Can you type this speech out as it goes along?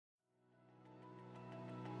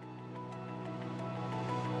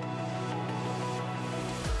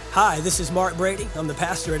Hi, this is Mark Brady. I'm the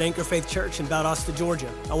pastor at Anchor Faith Church in Valdosta,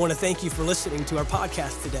 Georgia. I want to thank you for listening to our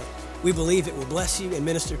podcast today. We believe it will bless you and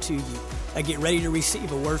minister to you. Now get ready to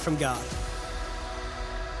receive a word from God.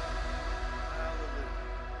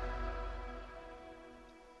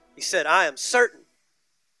 He said, I am certain.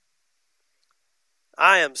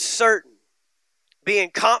 I am certain. Being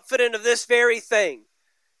confident of this very thing.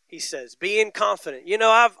 He says, being confident. You know,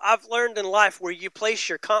 I've learned in life where you place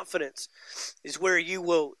your confidence is where you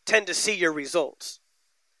will tend to see your results.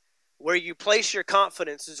 Where you place your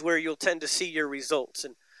confidence is where you'll tend to see your results.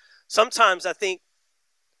 And sometimes I think,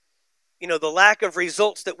 you know, the lack of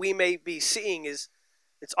results that we may be seeing it's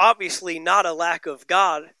obviously not a lack of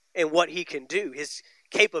God and what He can do, His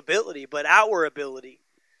capability, but our ability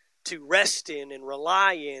to rest in and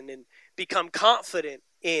rely in and become confident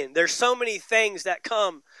in. There's so many things that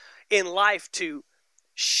come in life to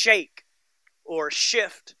shake or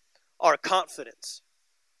shift our confidence.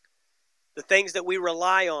 The things that we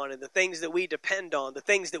rely on and the things that we depend on, the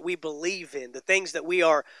things that we believe in, the things that we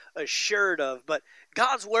are assured of. But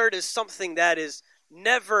God's word is something that is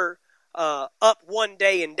never up one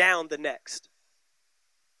day and down the next.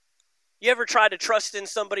 You ever tried to trust in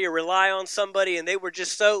somebody or rely on somebody and they were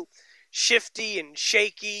just so shifty and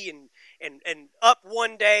shaky and up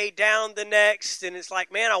one day, down the next, and it's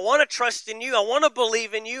like, man, I want to trust in you. I want to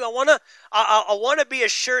believe in you. I want to be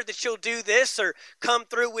assured that you'll do this or come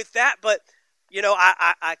through with that. But you know,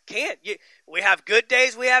 I can't. We have good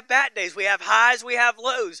days, we have bad days, we have highs, we have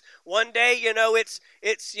lows. One day, you know, it's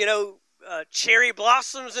cherry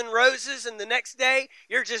blossoms and roses, and the next day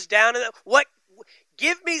you're just down in what?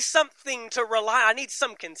 Give me something to rely. I need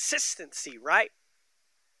some consistency, right?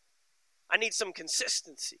 I need some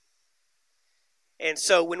consistency. And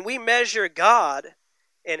so when we measure God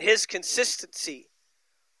and His consistency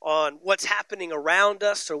on what's happening around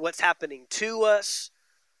us or what's happening to us,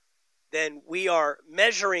 then we are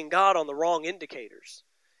measuring God on the wrong indicators.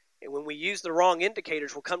 And when we use the wrong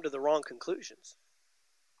indicators, we'll come to the wrong conclusions.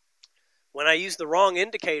 When I use the wrong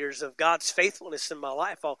indicators of God's faithfulness in my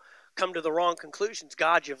life, I'll come to the wrong conclusions.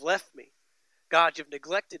 God, you've left me. God, you've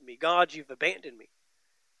neglected me. God, you've abandoned me.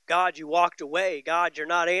 God, you walked away. God, you're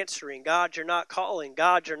not answering. God, you're not calling.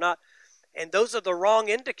 God, you're not. And those are the wrong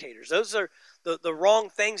indicators. Those are the wrong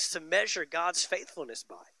things to measure God's faithfulness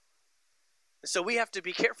by. And so we have to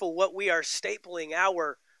be careful what we are stapling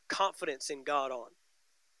our confidence in God on.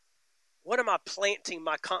 What am I planting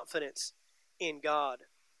my confidence in God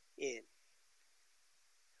in?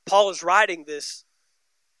 Paul is writing this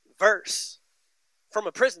verse from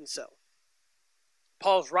a prison cell.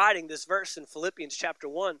 Paul's writing this verse in Philippians chapter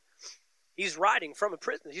 1. He's writing from a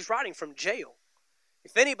prison. He's writing from jail.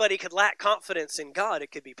 If anybody could lack confidence in God, it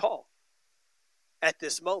could be Paul at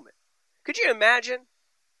this moment. Could you imagine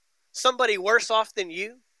somebody worse off than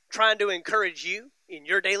you trying to encourage you in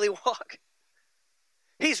your daily walk?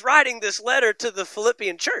 He's writing this letter to the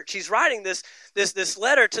Philippian church. He's writing this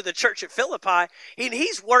letter to the church at Philippi, and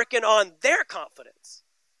he's working on their confidence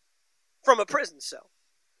from a prison cell.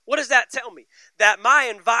 What does that tell me? That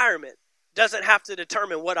my environment doesn't have to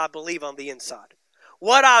determine what I believe on the inside.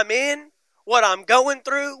 What I'm in, what I'm going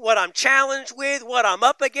through, what I'm challenged with, what I'm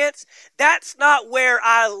up against, that's not where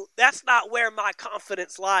my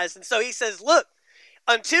confidence lies. And so he says, look,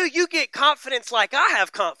 until you get confidence like I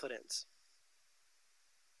have confidence,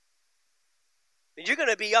 you're going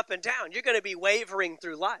to be up and down. You're going to be wavering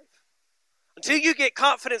through life. Until you get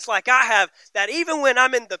confidence like I have, that even when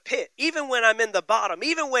I'm in the pit, even when I'm in the bottom,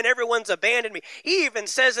 even when everyone's abandoned me, he even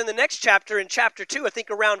says in the next chapter, in chapter 2, I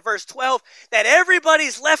think around verse 12, that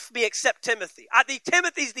everybody's left me except Timothy. I think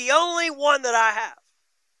Timothy's the only one that I have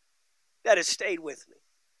that has stayed with me.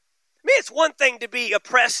 I mean, it's one thing to be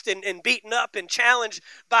oppressed and beaten up and challenged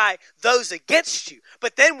by those against you,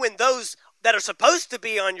 but then when those that are supposed to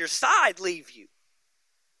be on your side leave you,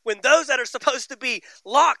 when those that are supposed to be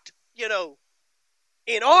locked, you know,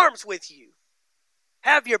 in arms with you,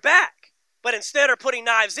 have your back, but instead are putting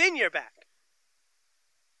knives in your back.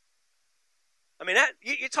 I mean,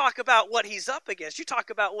 you talk about what he's up against. You talk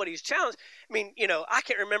about what he's challenged. I mean, you know, I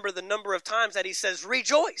can't remember the number of times that he says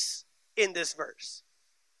rejoice in this verse.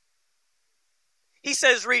 He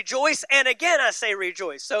says rejoice, and again I say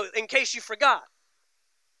rejoice. So in case you forgot,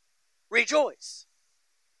 rejoice.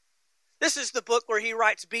 This is the book where he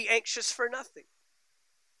writes, be anxious for nothing,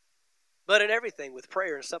 but in everything with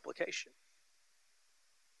prayer and supplication.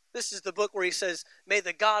 This is the book where he says, may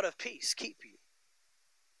the God of peace keep you.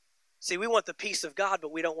 See, we want the peace of God,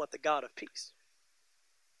 but we don't want the God of peace.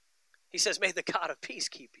 He says, may the God of peace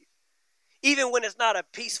keep you. Even when it's not a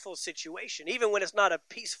peaceful situation, even when it's not a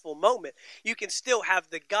peaceful moment, you can still have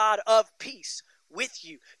the God of peace with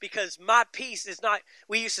you, because my peace is not,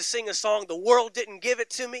 we used to sing a song, the world didn't give it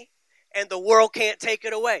to me, and the world can't take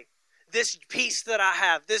it away. This peace that I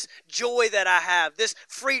have, this joy that I have, this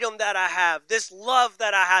freedom that I have, this love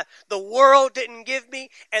that I have, the world didn't give me,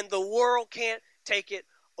 and the world can't take it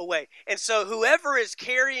away. And so whoever is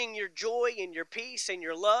carrying your joy and your peace and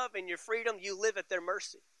your love and your freedom, you live at their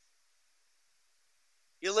mercy.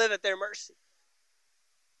 You live at their mercy.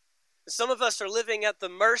 Some of us are living at the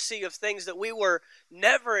mercy of things that we were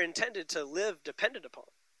never intended to live dependent upon,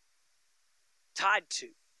 tied to,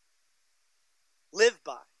 live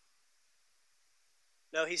by.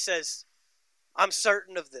 No, he says, I'm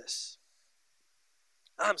certain of this.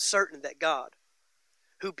 I'm certain that God,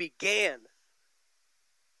 who began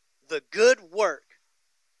the good work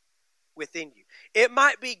within you. It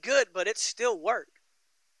might be good, but it's still work.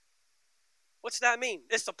 What's that mean?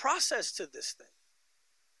 It's a process to this thing.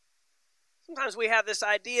 Sometimes we have this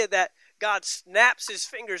idea that God snaps his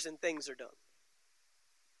fingers and things are done.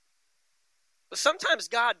 But sometimes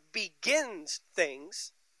God begins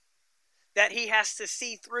things that he has to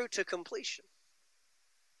see through to completion.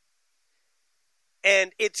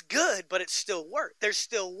 And it's good, but it's still work. There's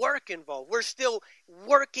still work involved. We're still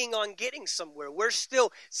working on getting somewhere. We're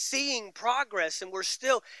still seeing progress, and we're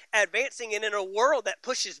still advancing. And in a world that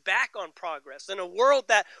pushes back on progress, in a world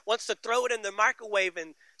that wants to throw it in the microwave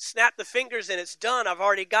and snap the fingers and it's done, I've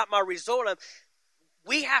already got my result,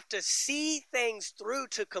 we have to see things through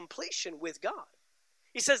to completion with God.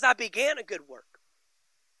 He says, I began a good work.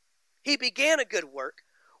 He began a good work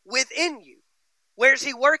within you. Where's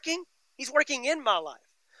he working? He's working in my life.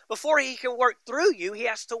 Before he can work through you, he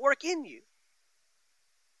has to work in you.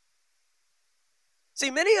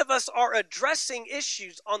 See, many of us are addressing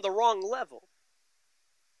issues on the wrong level.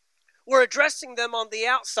 We're addressing them on the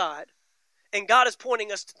outside, and God is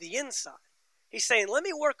pointing us to the inside. He's saying, let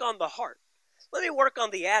me work on the heart. Let me work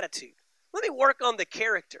on the attitude. Let me work on the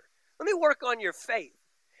character. Let me work on your faith.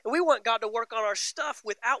 And we want God to work on our stuff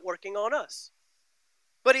without working on us.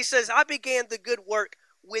 But he says, I began the good work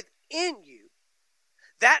within you.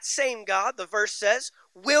 That same God, the verse says,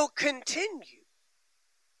 will continue.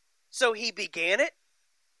 So he began it,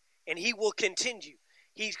 and he will continue.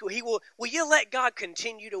 Will you let God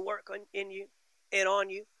continue to work in you and on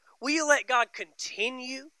you? Will you let God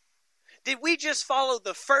continue? Did we just follow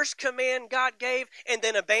the first command God gave and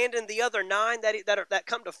then abandon the other 9 that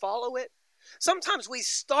come to follow it? Sometimes we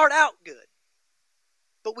start out good,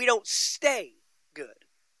 but we don't stay good.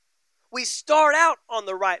 We start out on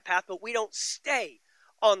the right path, but we don't stay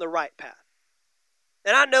on the right path.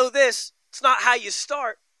 And I know this, it's not how you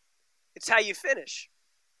start, it's how you finish.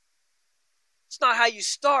 It's not how you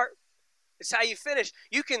start, it's how you finish.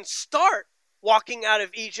 You can start walking out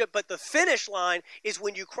of Egypt, but the finish line is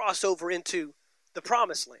when you cross over into the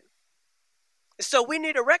promised land. So we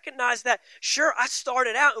need to recognize that, sure, I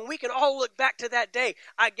started out, and we can all look back to that day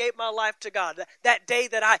I gave my life to God, that day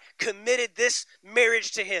that I committed this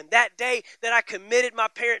marriage to him, that day that I committed my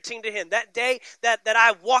parenting to him, that day that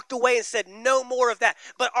I walked away and said no more of that.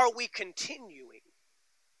 But are we continuing?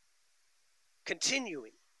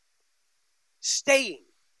 Continuing. Staying.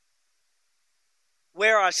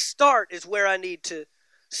 Where I start is where I need to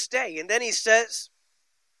stay. And then he says,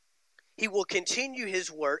 he will continue his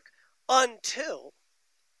work until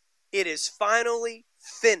it is finally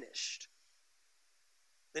finished.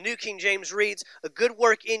 The New King James reads, a good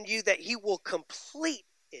work in you that he will complete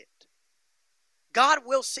it. God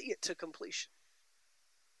will see it to completion.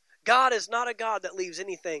 God is not a God that leaves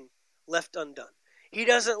anything left undone. He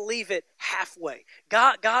doesn't leave it halfway.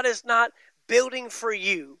 God is not building for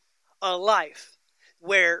you a life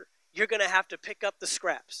where you're going to have to pick up the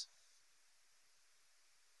scraps.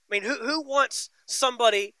 I mean, who wants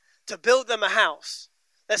somebody to build them a house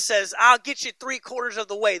that says, I'll get you 3/4 of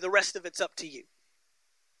the way, the rest of it's up to you?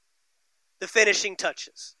 The finishing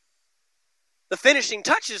touches. The finishing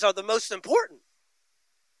touches are the most important.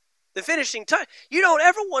 The finishing touch. You don't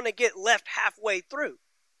ever want to get left halfway through.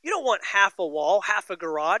 You don't want half a wall, half a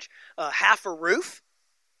garage, half a roof.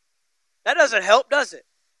 That doesn't help, does it?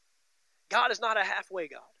 God is not a halfway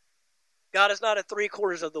God. God is not a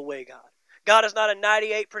 3/4 of the way God. God is not a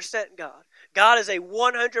 98% God. God is a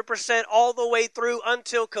 100% all the way through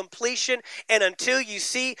until completion, and until you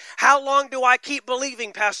see, how long do I keep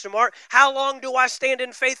believing, Pastor Mark? How long do I stand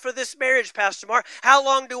in faith for this marriage, Pastor Mark? How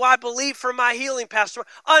long do I believe for my healing, Pastor Mark?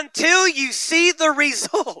 Until you see the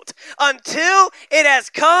result, until it has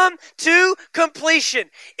come to completion.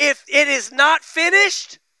 If it is not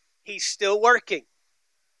finished, he's still working.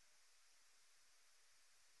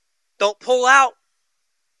 Don't pull out.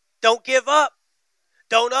 Don't give up.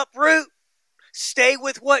 Don't uproot. stay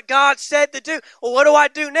with what God said to do. Well, what do I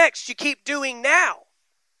do next? You keep doing now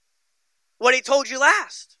what he told you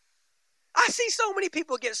last. I see so many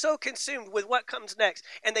people get so consumed with what comes next,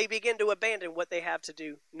 and they begin to abandon what they have to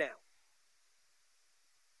do now.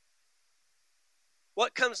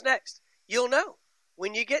 What comes next? You'll know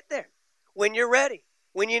when you get there, when you're ready,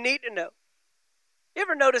 when you need to know. You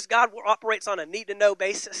ever notice God operates on a need-to-know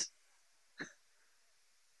basis?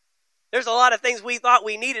 There's a lot of things we thought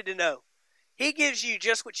we needed to know. He gives you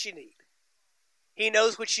just what you need. He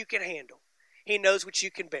knows what you can handle. He knows what you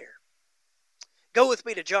can bear. Go with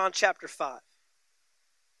me to John chapter 5.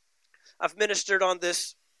 I've ministered on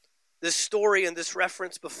this story and this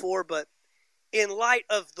reference before, but in light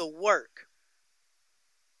of the work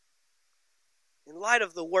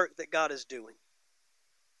that God is doing,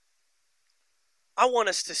 I want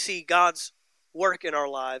us to see God's work in our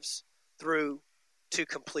lives through to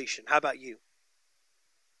completion. How about you?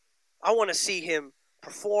 I want to see him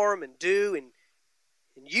perform and do and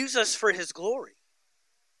use us for his glory.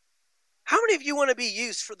 How many of you want to be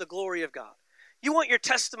used for the glory of God? You want your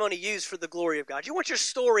testimony used for the glory of God. You want your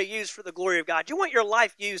story used for the glory of God. You want your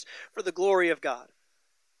life used for the glory of God.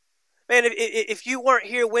 Man, if you weren't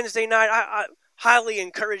here Wednesday night, I highly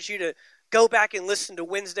encourage you to go back and listen to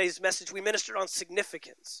Wednesday's message. We ministered on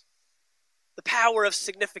significance. The power of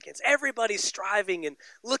significance. Everybody's striving and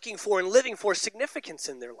looking for and living for significance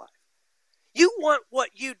in their life. You want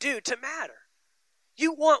what you do to matter.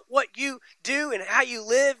 You want what you do and how you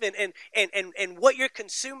live and what you're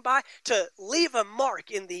consumed by to leave a mark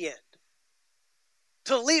in the end.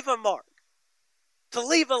 To leave a mark. To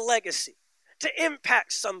leave a legacy. To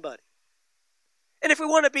impact somebody. And if we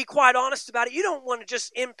want to be quite honest about it, you don't want to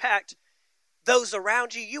just impact those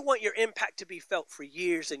around you. You want your impact to be felt for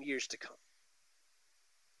years and years to come.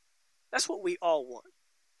 That's what we all want.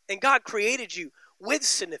 And God created you with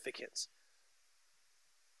significance.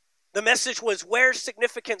 The message was where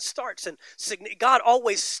significance starts. And God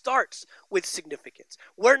always starts with significance.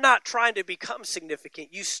 We're not trying to become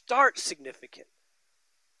significant. You start significant.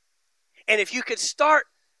 And if you could start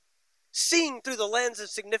seeing through the lens of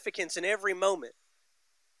significance in every moment,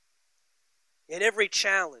 in every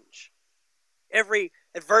challenge, every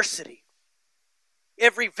adversity,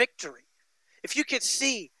 every victory, if you could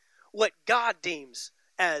see what God deems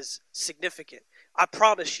as significant, I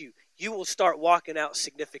promise you, you will start walking out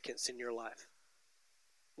significance in your life.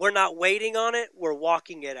 We're not waiting on it, we're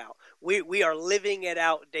walking it out. We are living it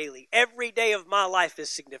out daily. Every day of my life is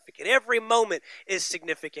significant. Every moment is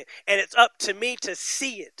significant. And it's up to me to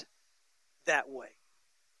see it that way.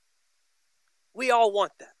 We all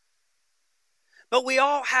want that. But we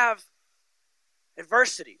all have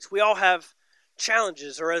adversities. We all have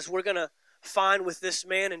challenges, or as we're going to find with this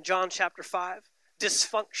man in John chapter 5,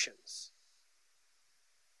 dysfunctions.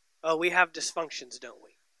 Oh, we have dysfunctions, don't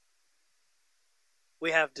we?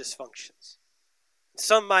 We have dysfunctions.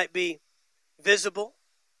 Some might be visible,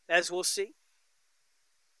 as we'll see.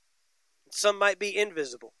 Some might be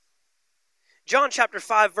invisible. John chapter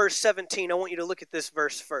 5, verse 17, I want you to look at this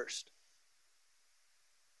verse first.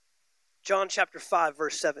 John chapter 5,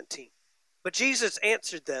 verse 17. But Jesus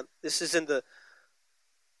answered them. This is in the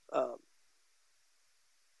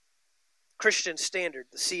Christian Standard,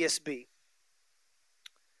 the CSB.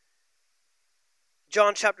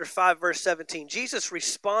 John chapter 5, verse 17. Jesus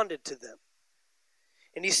responded to them.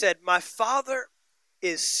 And he said, my Father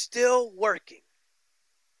is still working,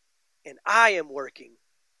 and I am working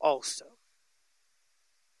also.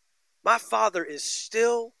 My Father is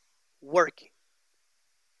still working,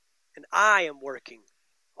 and I am working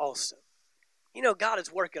also. You know, God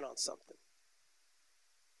is working on something.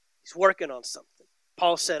 He's working on something.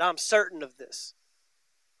 Paul said, I'm certain of this.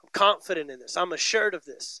 I'm confident in this. I'm assured of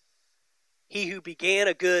this. He who began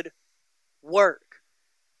a good work,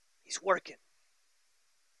 he's working.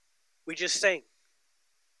 We just sang.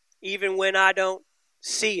 Even when I don't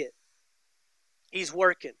see it, he's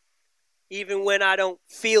working. Even when I don't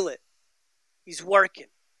feel it, he's working.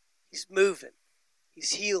 He's moving.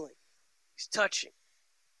 He's healing. He's touching.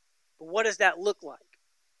 But what does that look like?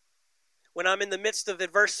 When I'm in the midst of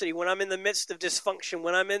adversity, when I'm in the midst of dysfunction,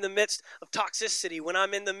 when I'm in the midst of toxicity, when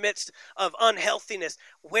I'm in the midst of unhealthiness,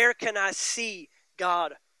 where can I see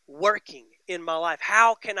God working in my life?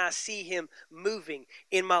 How can I see him moving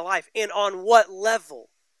in my life? And on what level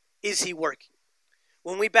is he working?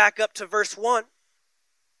 When we back up to verse 1,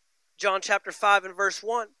 John chapter 5 and verse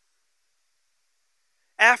 1,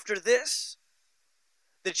 after this,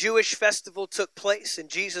 the Jewish festival took place, and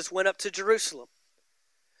Jesus went up to Jerusalem.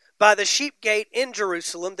 By the sheep gate in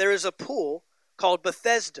Jerusalem, there is a pool called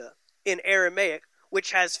Bethesda in Aramaic,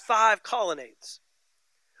 which has 5 colonnades.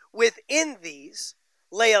 within these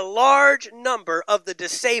lay a large number of the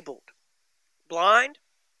disabled, blind,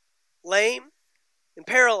 lame, and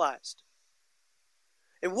paralyzed.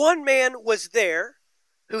 And one man was there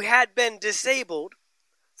who had been disabled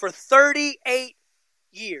for 38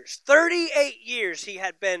 years. 38 years he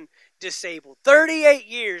had been disabled. 38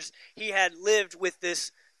 years he had lived with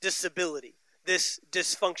this disability, this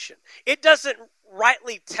dysfunction. It doesn't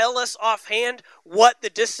rightly tell us offhand what the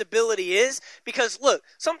disability is, because look,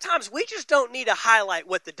 sometimes we just don't need to highlight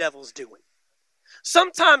what the devil's doing.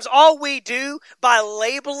 Sometimes all we do by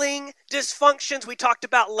labeling dysfunctions, we talked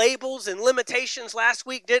about labels and limitations last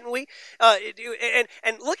week, didn't we?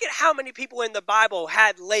 And look at how many people in the Bible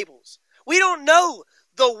had labels. We don't know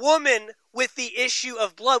the woman with the issue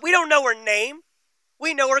of blood. We don't know her name.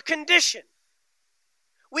 We know her condition.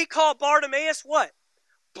 We call Bartimaeus what?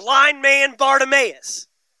 Blind man Bartimaeus,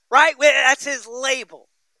 right? That's his label.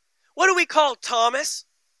 What do we call Thomas?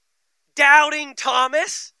 Doubting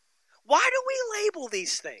Thomas. Why do we label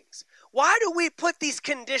these things? Why do we put these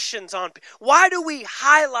conditions on? Why do we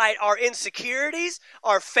highlight our insecurities,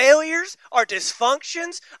 our failures, our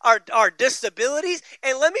dysfunctions, our disabilities?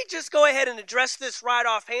 And let me just go ahead and address this right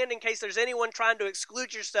offhand in case there's anyone trying to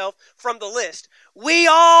exclude yourself from the list. We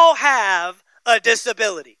all have a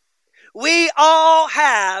disability. We all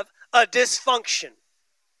have a dysfunction.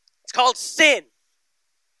 It's called sin.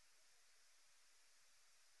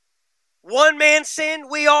 One man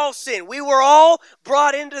sinned, we all sinned. We were all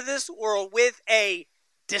brought into this world with a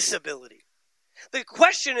disability. The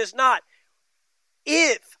question is not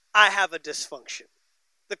if I have a dysfunction.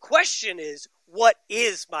 The question is, what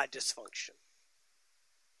is my dysfunction?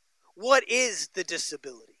 What is the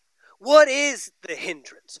disability? What is the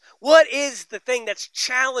hindrance? What is the thing that's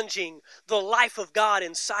challenging the life of God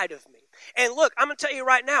inside of me? And look, I'm going to tell you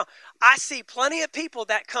right now, I see plenty of people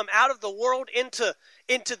that come out of the world into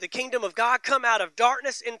the kingdom of God, come out of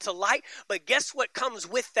darkness into light, but guess what comes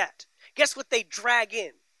with that? Guess what they drag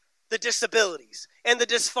in? The disabilities and the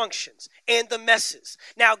dysfunctions and the messes.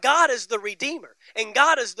 Now, God is the Redeemer and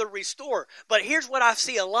God is the Restorer, but here's what I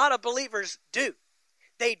see a lot of believers do.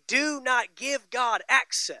 They do not give God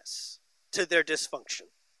access to their dysfunction.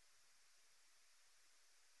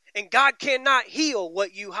 And God cannot heal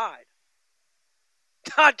what you hide.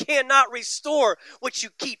 God cannot restore what you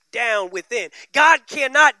keep down within. God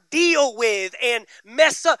cannot deal with and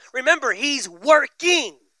mess up. Remember, He's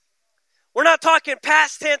working. We're not talking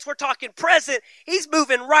past tense, we're talking present. He's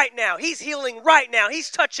moving right now. He's healing right now.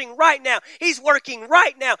 He's touching right now. He's working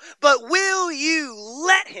right now. But will you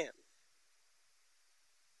let Him?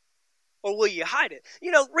 Or will you hide it?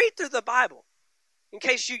 You know, read through the Bible in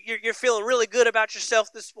case you're feeling really good about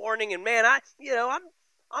yourself this morning. And man,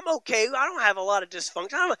 I'm okay. I don't have a lot of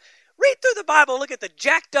dysfunction. Read through the Bible and look at the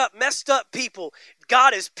jacked up, messed up people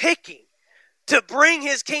God is picking to bring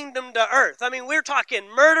His kingdom to earth. I mean, we're talking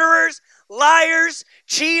murderers, liars,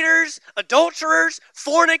 cheaters, adulterers,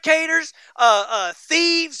 fornicators,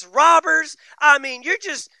 thieves, robbers. I mean, you're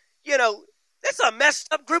just, that's a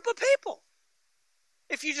messed up group of people.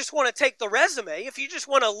 If you just want to take the resume, if you just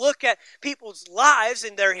want to look at people's lives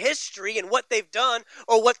and their history and what they've done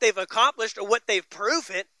or what they've accomplished or what they've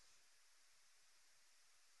proven.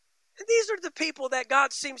 And these are the people that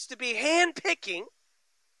God seems to be handpicking.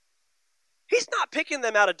 He's not picking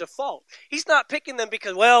them out of default. He's not picking them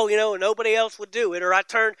because, nobody else would do it, or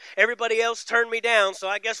everybody else turned me down, so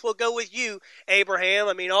I guess we'll go with you, Abraham.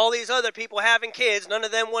 I mean, all these other people having kids, none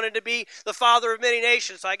of them wanted to be the father of many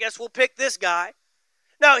nations, so I guess we'll pick this guy.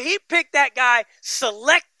 No, He picked that guy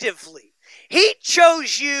selectively. He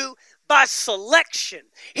chose you by selection.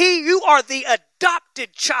 You are the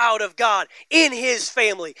adopted child of God in His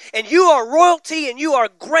family. And you are royalty and you are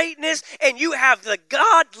greatness and you have the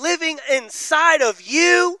God living inside of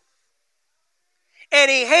you.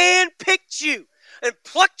 And He handpicked you and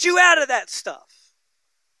plucked you out of that stuff.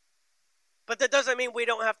 But that doesn't mean we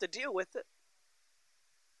don't have to deal with it.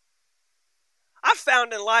 I've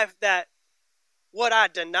found in life that what I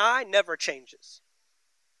deny never changes.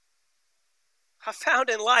 I found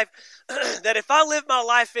in life that if I live my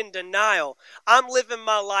life in denial, I'm living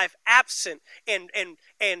my life absent and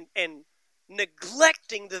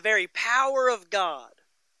neglecting the very power of God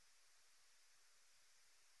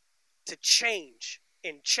to change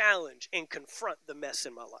and challenge and confront the mess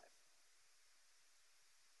in my life.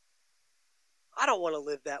 I don't want to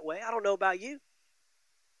live that way. I don't know about you.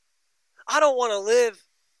 I don't want to live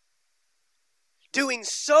doing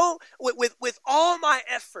so with all my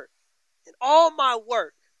effort and all my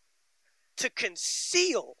work to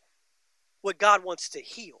conceal what God wants to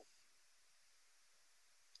heal.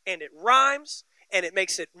 And it rhymes and it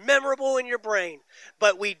makes it memorable in your brain.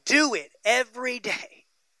 But we do it every day.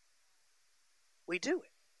 We do it.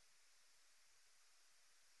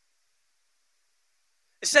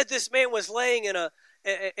 It said this man was laying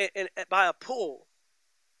by a pool,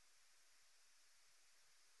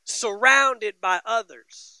 surrounded by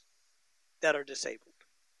others that are disabled.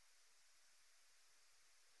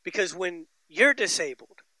 Because when you're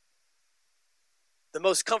disabled, the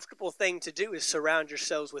most comfortable thing to do is surround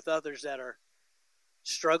yourselves with others that are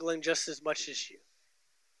struggling just as much as you.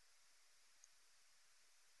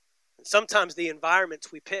 And sometimes the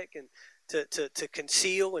environments we pick and to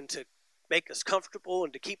conceal and to make us comfortable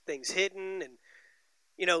and to keep things hidden. And,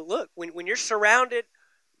 look, when you're surrounded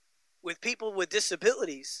with people with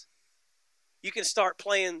disabilities, you can start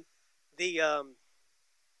playing the,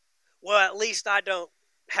 well, at least I don't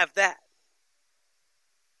have that.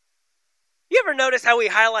 You ever notice how we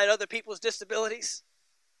highlight other people's disabilities?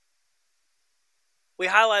 We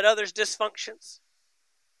highlight others' dysfunctions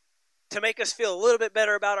to make us feel a little bit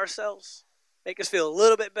better about ourselves, make us feel a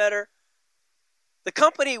little bit better. The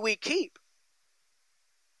company we keep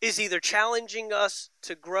is either challenging us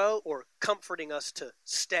to grow or comforting us to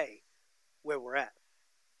stay where we're at.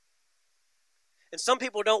 And some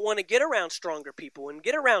people don't want to get around stronger people and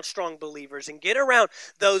get around strong believers and get around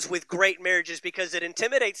those with great marriages because it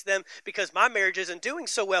intimidates them because my marriage isn't doing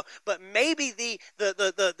so well. But maybe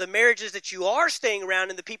the marriages that you are staying around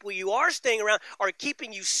and the people you are staying around are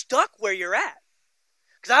keeping you stuck where you're at.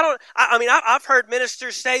 Because I've heard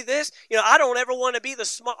ministers say this. I don't ever want to be the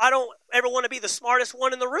smartest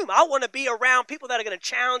one in the room. I want to be around people that are going to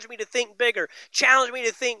challenge me to think bigger, challenge me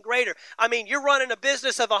to think greater. You're running a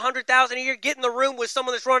business of $100,000 a year. Get in the room with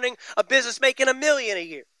someone that's running a business making $1 million a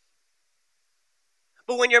year.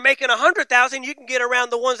 But when you're making $100,000, you can get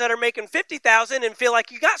around the ones that are making $50,000 and feel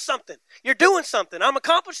like you got something. You're doing something. I'm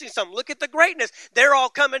accomplishing something. Look at the greatness. They're all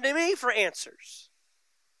coming to me for answers.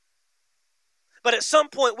 But at some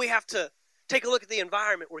point, we have to take a look at the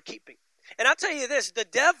environment we're keeping. And I'll tell you this, the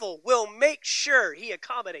devil will make sure he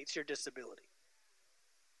accommodates your disability.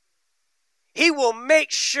 He will make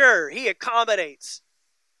sure he accommodates.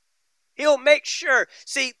 He'll make sure.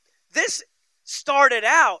 See, this started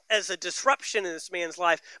out as a disruption in this man's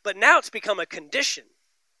life, but now it's become a condition.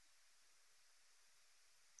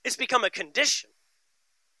 It's become a condition.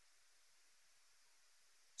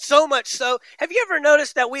 So much so, have you ever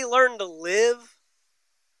noticed that we learn to live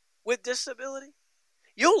with disability?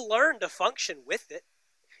 You'll learn to function with it.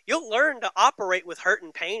 You'll learn to operate with hurt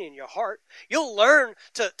and pain in your heart. You'll learn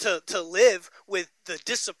to live with the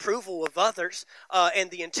disapproval of others and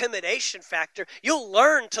the intimidation factor. You'll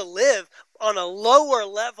learn to live on a lower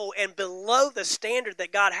level and below the standard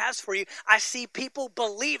that God has for you. I see people,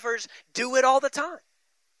 believers, do it all the time.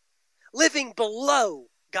 Living below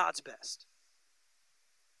God's best.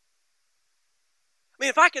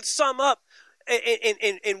 If I could sum up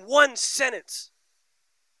in one sentence,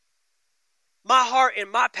 my heart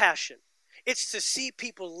and my passion, it's to see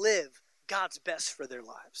people live God's best for their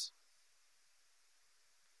lives.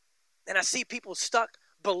 And I see people stuck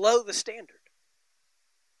below the standard.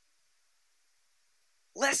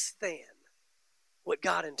 Less than what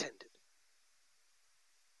God intended.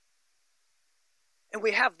 And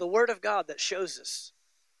we have the Word of God that shows us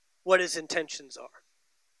what His intentions are.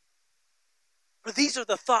 For these are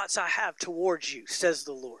the thoughts I have towards you, says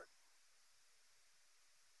the Lord.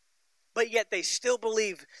 But yet they still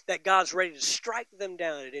believe that God's ready to strike them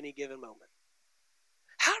down at any given moment.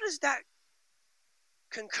 How does that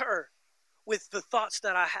concur with the thoughts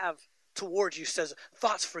that I have towards you, says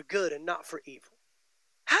thoughts for good and not for evil?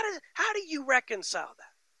 How do you reconcile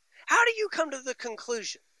that? How do you come to the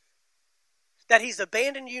conclusion that He's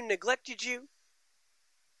abandoned you, neglected you,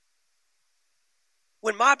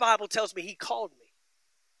 when my Bible tells me He called me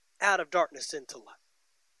out of darkness into light?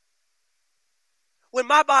 When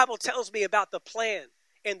my Bible tells me about the plan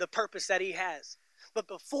and the purpose that He has. But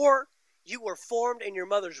before you were formed in your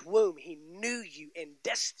mother's womb, He knew you and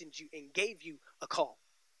destined you and gave you a call.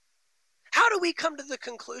 How do we come to the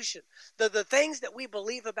conclusion that the things that we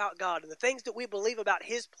believe about God and the things that we believe about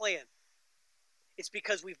His plan, it's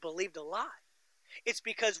because we've believed a lie. It's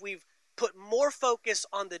because we've put more focus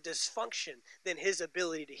on the dysfunction than His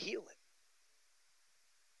ability to heal it.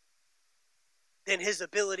 Than His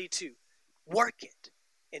ability to work it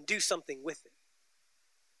and do something with it.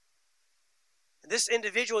 And this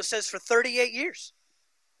individual, it says, for 38 years.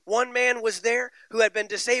 One man was there who had been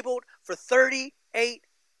disabled for 38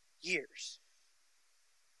 years.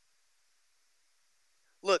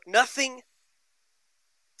 Look, nothing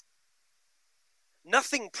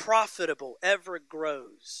profitable ever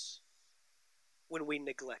grows when we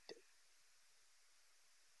neglect it.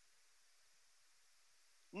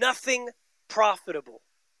 nothing profitable.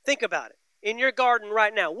 Think about it. In your garden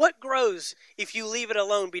right now, what grows if you leave it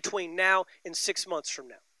alone between now and 6 months from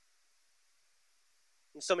now?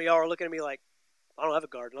 And some of y'all are looking at me like, I don't have a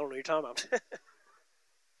garden. I don't know what you're talking about.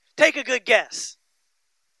 Take a good guess.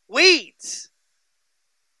 Weeds.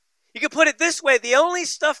 You could put it this way. The only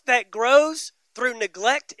stuff that grows through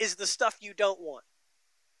neglect is the stuff you don't want.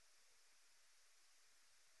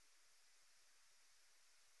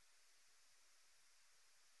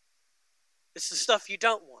 It's the stuff you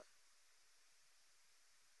don't want.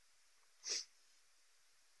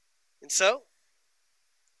 And so,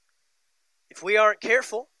 if we aren't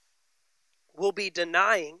careful, we'll be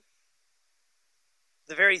denying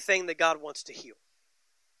the very thing that God wants to heal.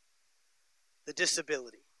 The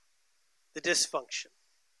disability, the dysfunction.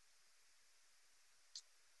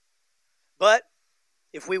 But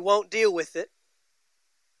if we won't deal with it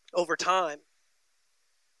over time,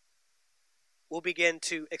 we'll begin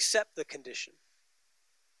to accept the condition,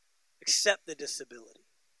 accept the disability.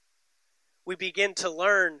 We begin to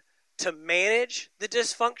learn to manage the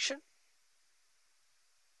dysfunction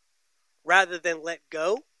rather than let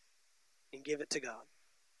go and give it to God.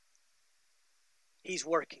 He's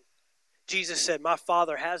working. Jesus said, my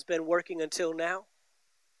Father has been working until now,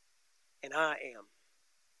 and I am.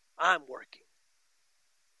 I'm working.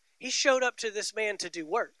 He showed up to this man to do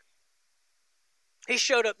work. He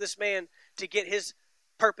showed up this man to get his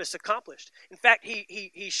purpose accomplished. In fact,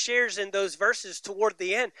 he shares in those verses toward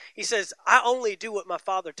the end. He says, I only do what my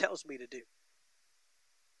Father tells me to do.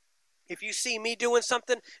 If you see me doing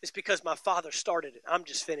something, it's because my Father started it. I'm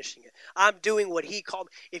just finishing it. I'm doing what He called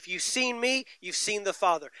me. If you've seen me, you've seen the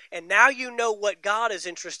Father. And now you know what God is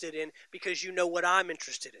interested in because you know what I'm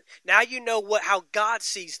interested in. Now you know how God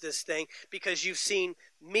sees this thing because you've seen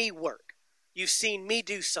me work. You've seen me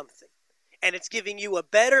do something. And it's giving you a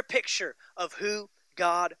better picture of who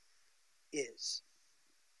God is.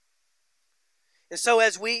 And so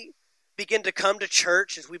as we begin to come to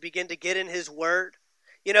church, as we begin to get in His Word,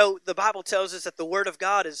 you know, the Bible tells us that the Word of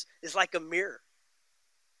God is like a mirror.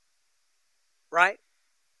 Right?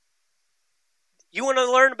 You want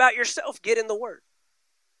to learn about yourself? Get in the Word.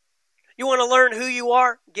 You want to learn who you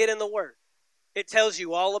are? Get in the Word. It tells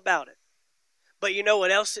you all about it. But you know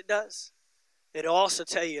what else it does? It'll also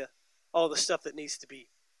tell you all the stuff that needs to be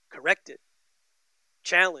corrected,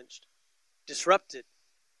 challenged, disrupted,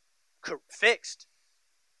 fixed.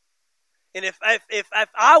 And if I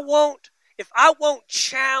won't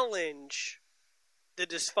challenge the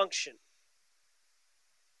dysfunction,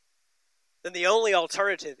 then the only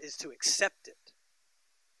alternative is to accept it.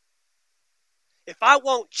 If I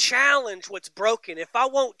won't challenge what's broken, if I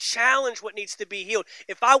won't challenge what needs to be healed,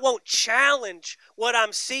 if I won't challenge what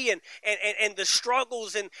I'm seeing and the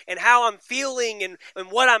struggles and how I'm feeling and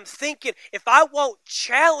what I'm thinking, if I won't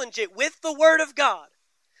challenge it with the Word of God,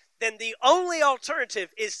 then the only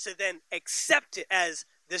alternative is to then accept it as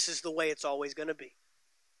this is the way it's always going to be.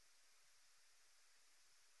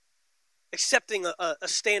 Accepting a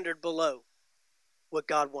standard below what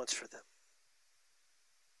God wants for them.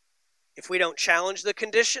 If we don't challenge the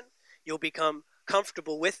condition, you'll become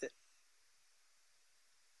comfortable with it.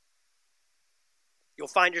 You'll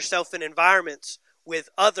find yourself in environments with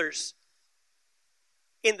others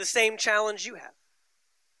in the same challenge you have,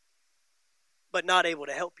 but not able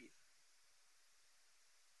to help you.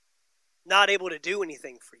 Not able to do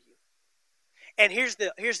anything for you. And here's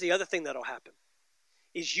the other thing that'll happen,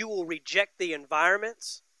 is you will reject the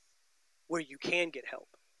environments where you can get help.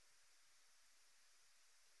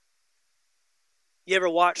 You ever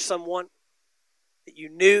watch someone that you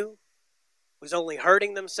knew was only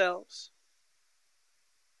hurting themselves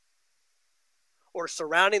or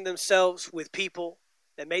surrounding themselves with people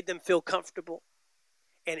that made them feel comfortable?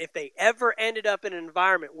 And if they ever ended up in an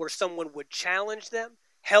environment where someone would challenge them,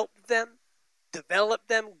 help them, develop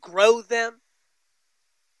them, grow them,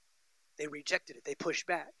 they rejected it. They pushed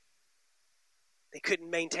back. They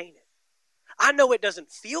couldn't maintain it. I know it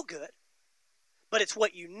doesn't feel good, but it's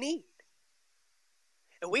what you need.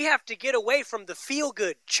 And we have to get away from the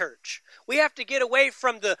feel-good church. We have to get away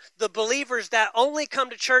from the believers that only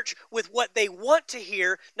come to church with what they want to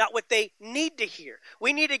hear, not what they need to hear.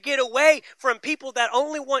 We need to get away from people that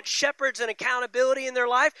only want shepherds and accountability in their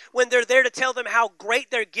life when they're there to tell them how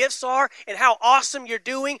great their gifts are and how awesome you're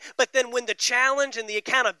doing. But then when the challenge and the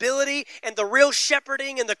accountability and the real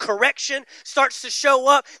shepherding and the correction starts to show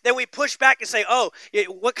up, then we push back and say, oh,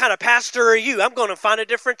 what kind of pastor are you? I'm going to find a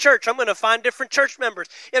different church. I'm going to find different church members.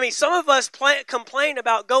 I mean, some of us complain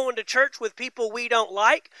about going to church with people we don't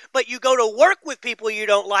like, but you go to work with people you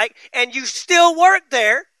don't like, and you still work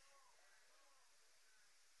there.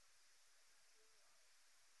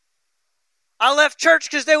 I left church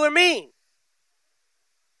because they were mean.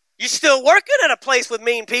 You still working at a place with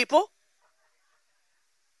mean people?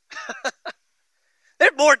 There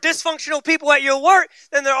are more dysfunctional people at your work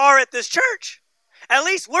than there are at this church. At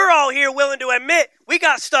least we're all here willing to admit we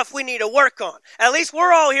got stuff we need to work on. At least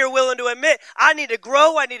we're all here willing to admit I need to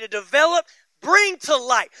grow, I need to develop, bring to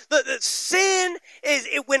light. The sin is,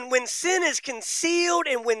 when sin is concealed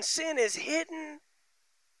and when sin is hidden,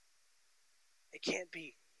 it can't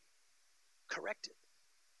be corrected.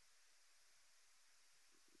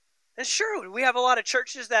 And sure, we have a lot of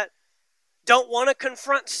churches that don't want to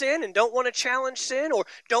confront sin and don't want to challenge sin or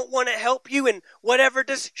don't want to help you in whatever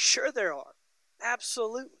does. Sure there are.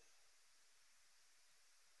 Absolutely.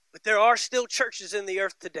 But there are still churches in the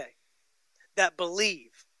earth today that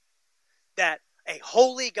believe that a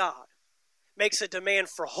holy God makes a demand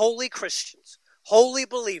for holy Christians, holy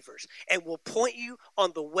believers, and will point you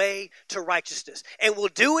on the way to righteousness. And will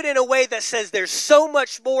do it in a way that says there's so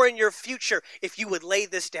much more in your future if you would lay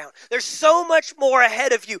this down. There's so much more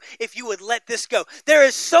ahead of you if you would let this go. There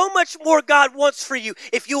is so much more God wants for you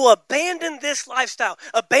if you will abandon this lifestyle,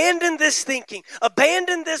 abandon this thinking,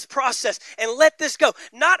 abandon this process, and let this go.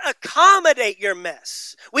 Not accommodate your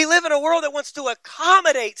mess. We live in a world that wants to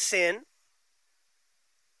accommodate sin.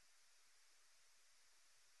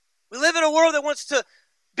 We live in a world that wants to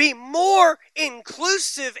be more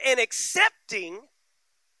inclusive and accepting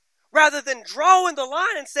rather than drawing the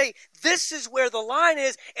line and say, this is where the line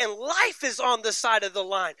is, and life is on the side of the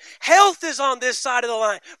line. Health is on this side of the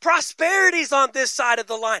line. Prosperity is on this side of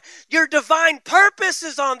the line. Your divine purpose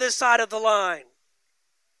is on this side of the line.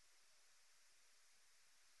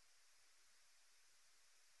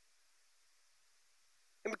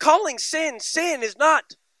 And calling sin is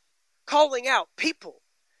not calling out people.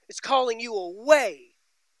 It's calling you away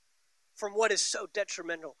from what is so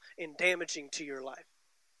detrimental and damaging to your life.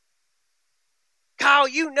 Kyle,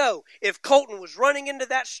 you know, if Colton was running into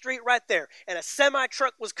that street right there and a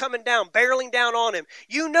semi-truck was coming down, barreling down on him,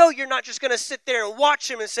 you know you're not just going to sit there and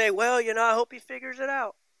watch him and say, well, I hope he figures it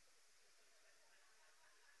out.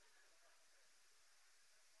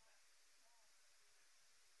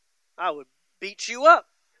 I would beat you up.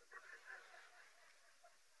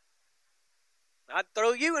 I'd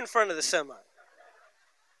throw you in front of the semi.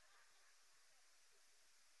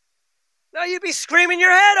 No, you'd be screaming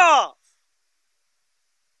your head off.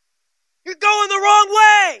 You're going the wrong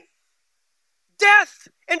way. Death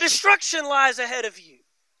and destruction lies ahead of you.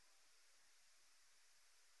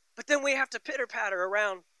 But then we have to pitter-patter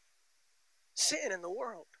around sin in the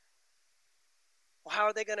world. Well, how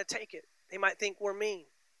are they going to take it? They might think we're mean.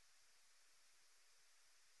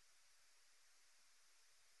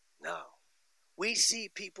 No. We see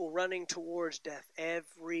people running towards death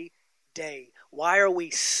every day. Why are we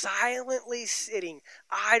silently sitting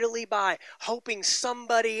idly by, hoping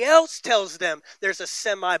somebody else tells them there's a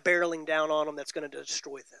semi barreling down on them that's going to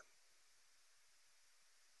destroy them?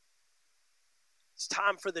 It's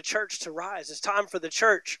time for the church to rise. It's time for the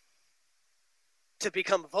church to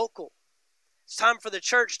become vocal. It's time for the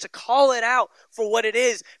church to call it out for what it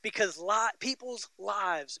is, because people's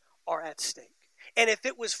lives are at stake. And if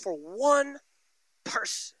it was for one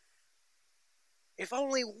person, if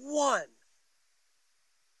only one,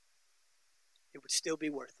 it would still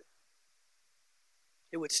be worth it.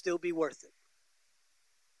 It would still be worth it.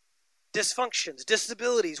 Dysfunctions,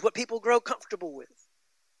 disabilities, what people grow comfortable with.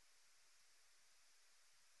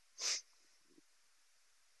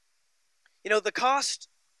 The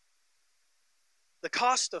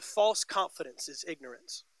cost of false confidence is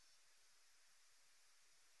ignorance.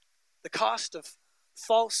 The cost of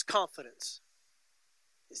false confidence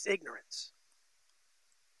is ignorance.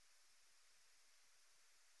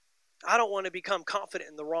 I don't want to become confident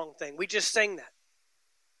in the wrong thing. We just sang that.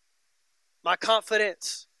 My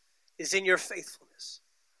confidence is in your faithfulness.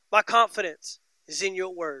 My confidence is in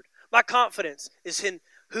your word. My confidence is in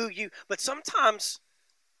but sometimes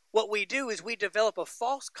what we do is we develop a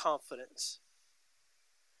false confidence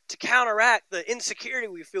to counteract the insecurity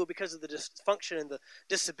we feel because of the dysfunction and the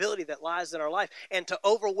disability that lies in our life. And to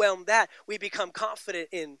overwhelm that, we become confident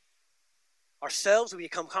in ourselves, we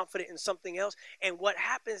become confident in something else. And what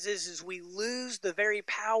happens is we lose the very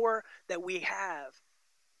power that we have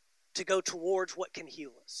to go towards what can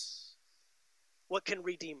heal us, what can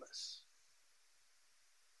redeem us.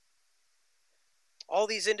 All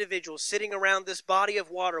these individuals sitting around this body of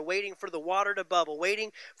water, waiting for the water to bubble,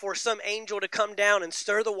 waiting for some angel to come down and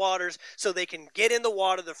stir the waters so they can get in the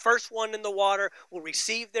water. The first one in the water will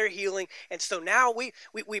receive their healing. And so now we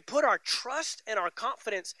put our trust and our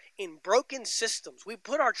confidence in broken systems. We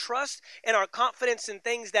put our trust and our confidence in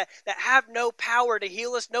things that have no power to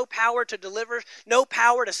heal us, no power to deliver us, no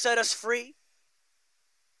power to set us free.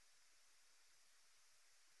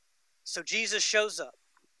 So Jesus shows up.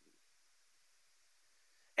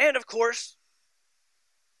 And of course,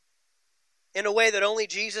 in a way that only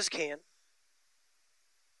Jesus can.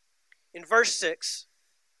 In verse 6,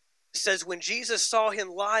 it says, when Jesus saw him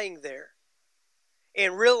lying there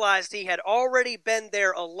and realized he had already been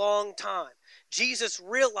there a long time. Jesus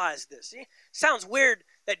realized this. It sounds weird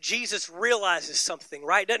that Jesus realizes something,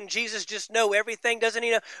 right? Doesn't Jesus just know everything? Doesn't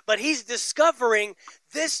he know? But he's discovering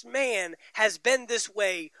this man has been this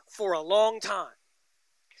way for a long time.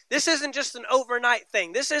 This isn't just an overnight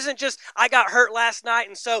thing. This isn't just, I got hurt last night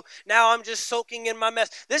and so now I'm just soaking in my mess.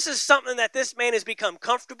 This is something that this man has become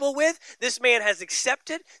comfortable with. This man has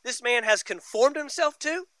accepted. This man has conformed himself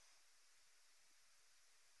to.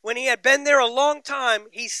 When he had been there a long time,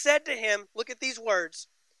 he said to him, look at these words,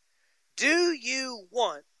 do you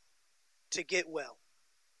want to get well?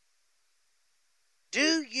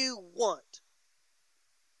 Do you want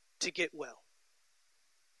to get well?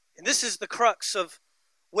 And this is the crux of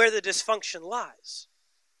where the dysfunction lies.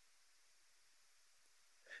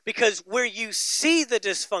 Because where you see the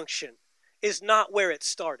dysfunction is not where it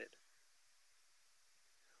started.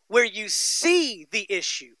 Where you see the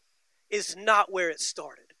issue is not where it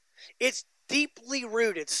started. It's deeply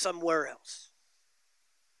rooted somewhere else.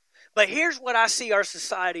 But here's what I see our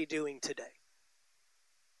society doing today.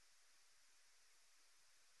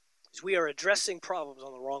 Is we are addressing problems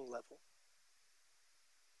on the wrong level.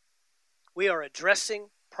 We are addressing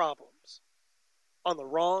problems on the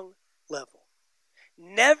wrong level,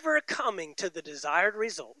 never coming to the desired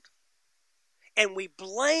result, and we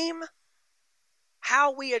blame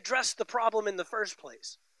how we address the problem in the first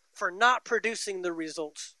place for not producing the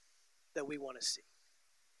results that we want to see.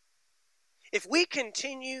 If we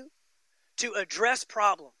continue to address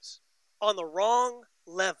problems on the wrong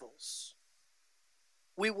levels,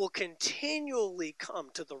 we will continually come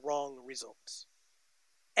to the wrong results.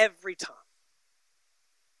 Every time.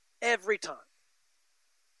 Every time.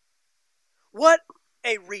 What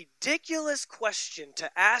a ridiculous question to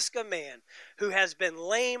ask a man who has been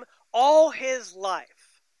lame all his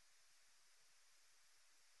life.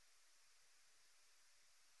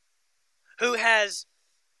 Who has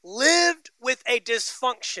lived with a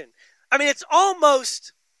dysfunction. I mean, it's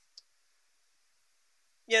almost,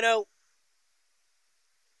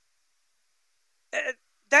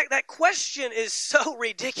 that question is so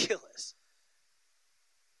ridiculous.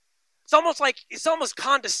 It's almost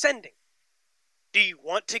condescending. Do you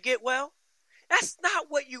want to get well? That's not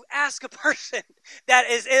what you ask a person that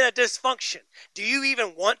is in a dysfunction. Do you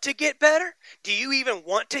even want to get better? Do you even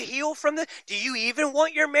want to heal from this? Do you even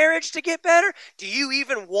want your marriage to get better? Do you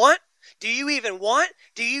even want? Do you even want?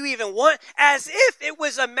 Do you even want? As if it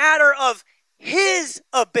was a matter of his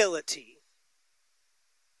ability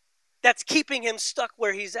that's keeping him stuck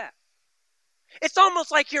where he's at. It's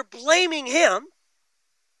almost like you're blaming him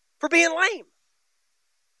for being lame.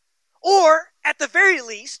 Or, at the very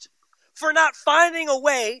least, for not finding a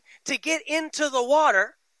way to get into the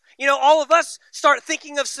water. All of us start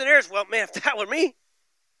thinking of scenarios. Well, man, if that were me,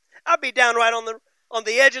 I'd be down right on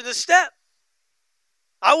the edge of the step.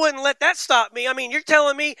 I wouldn't let that stop me. I mean, you're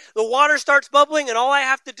telling me the water starts bubbling and all I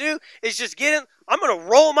have to do is just get in. I'm going to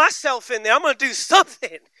roll myself in there. I'm going to do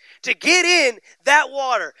something to get in that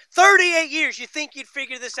water. 38 years, you think you'd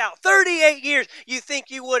figure this out. 38 years, you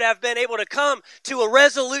think you would have been able to come to a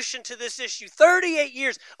resolution to this issue. 38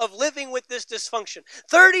 years of living with this dysfunction.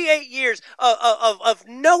 38 years of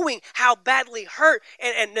knowing how badly hurt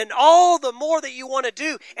and all the more that you want to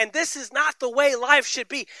do. And this is not the way life should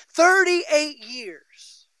be. 38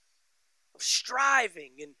 years of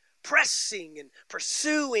striving and pressing and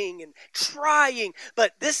pursuing and trying.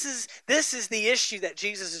 But this is the issue that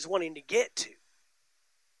Jesus is wanting to get to.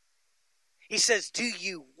 He says, do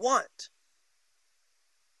you want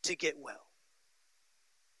to get well?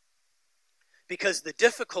 Because the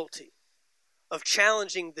difficulty of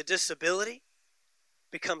challenging the disability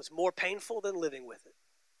becomes more painful than living with it.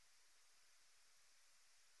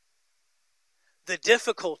 The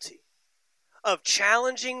difficulty of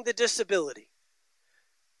challenging the disability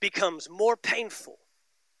becomes more painful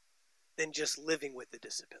than just living with the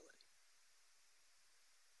disability.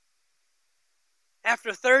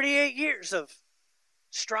 After 38 years of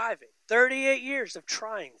striving, 38 years of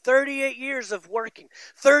trying, 38 years of working,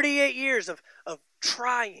 38 years of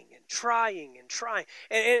trying and trying and trying.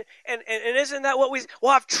 And isn't that what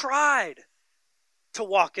well, I've tried to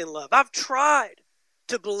walk in love. I've tried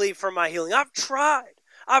to believe for my healing. I've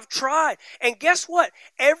tried. And guess what?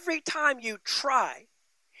 Every time you try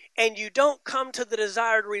and you don't come to the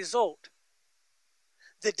desired result,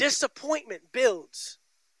 the disappointment builds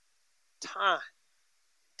time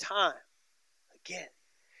again,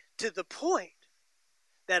 to the point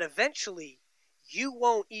that eventually you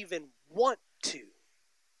won't even want to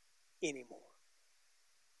anymore.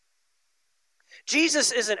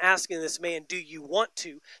 Jesus isn't asking this man, do you want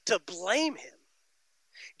to blame him.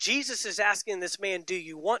 Jesus is asking this man, do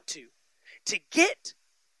you want to get?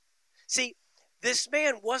 See, this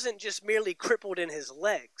man wasn't just merely crippled in his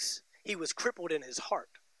legs. He was crippled in his heart.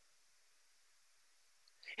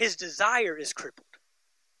 His desire is crippled.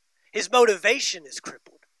 His motivation is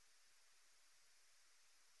crippled.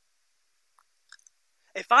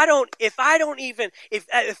 If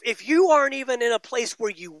you aren't even in a place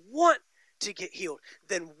where you want to get healed,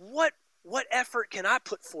 then what effort can I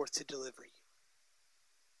put forth to deliver you?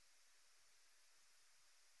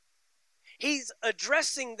 He's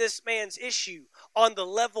addressing this man's issue on the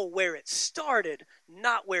level where it started,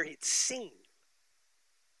 not where it's seen.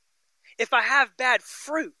 If I have bad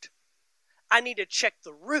fruit, I need to check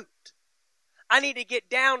the root. I need to get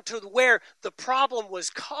down to where the problem was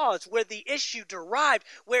caused, where the issue derived,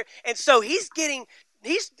 and so he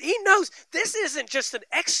knows this isn't just an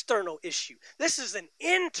external issue. This is an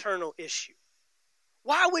internal issue.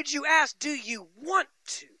 Why would you ask, do you want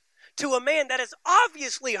to a man that is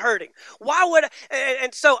obviously hurting?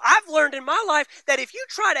 And so I've learned in my life that if you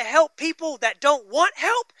try to help people that don't want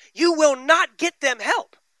help, you will not get them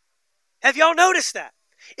help. Have y'all noticed that?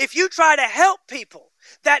 If you try to help people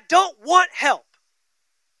that don't want help,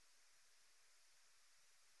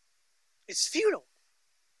 it's futile.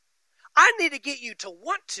 I need to get you to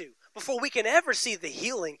want to before we can ever see the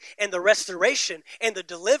healing and the restoration and the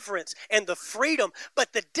deliverance and the freedom.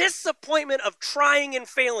 But the disappointment of trying and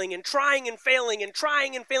failing and trying and failing and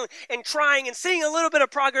trying and failing and trying and seeing a little bit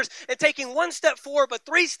of progress and taking one step forward but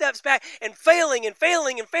 3 steps back and failing and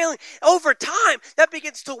failing and failing, over time that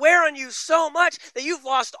begins to wear on you so much that you've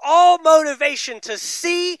lost all motivation to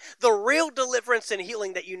see the real deliverance and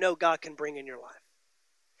healing that you know God can bring in your life.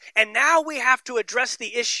 And now we have to address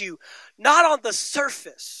the issue not on the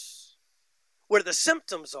surface where the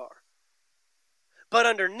symptoms are, but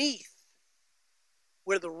underneath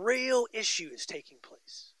where the real issue is taking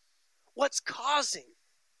place. What's causing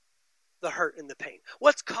the hurt and the pain?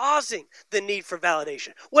 What's causing the need for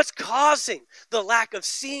validation? What's causing the lack of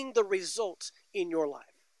seeing the results in your life?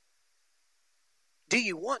 Do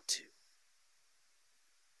you want to?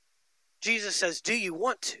 Jesus says, do you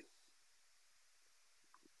want to?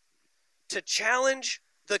 To challenge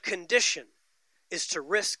the condition is to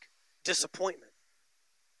risk disappointment.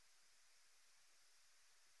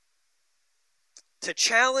 To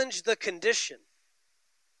challenge the condition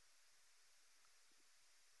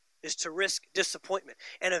is to risk disappointment.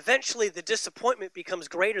 And eventually the disappointment becomes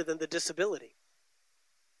greater than the disability.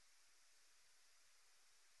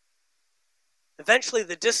 Eventually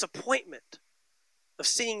the disappointment of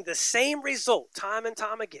seeing the same result time and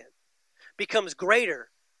time again becomes greater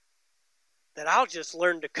that I'll just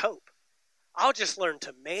learn to cope. I'll just learn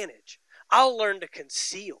to manage. I'll learn to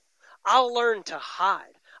conceal. I'll learn to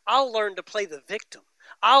hide. I'll learn to play the victim.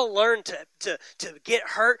 I'll learn to get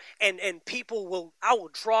hurt, and I will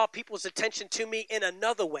draw people's attention to me in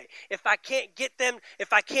another way. If I can't get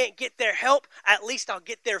their help, at least I'll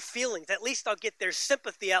get their feelings. At least I'll get their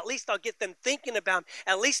sympathy. At least I'll get them thinking about me.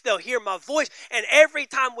 At least they'll hear my voice. And every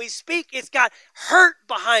time we speak, it's got hurt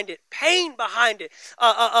behind it, pain behind it,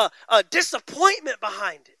 disappointment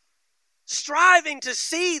behind it. Striving to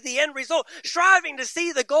see the end result, striving to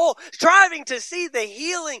see the goal, striving to see the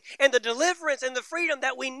healing and the deliverance and the freedom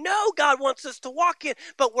that we know God wants us to walk in,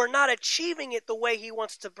 but we're not achieving it the way He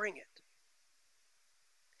wants to bring it.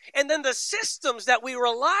 And then the systems that we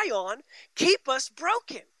rely on keep us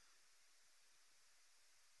broken.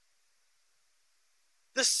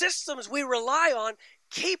 The systems we rely on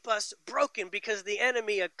keep us broken because the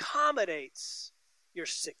enemy accommodates your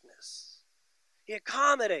sickness. He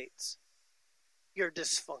accommodates your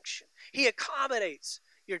dysfunction. He accommodates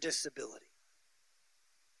your disability.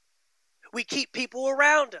 We keep people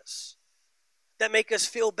around us that make us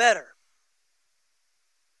feel better.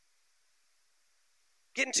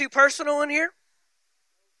 Getting too personal in here?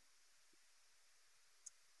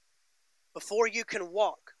 Before you can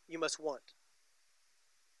walk, you must want.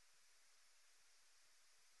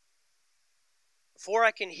 before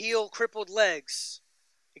I can heal crippled legs,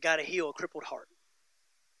 you got to heal a crippled heart.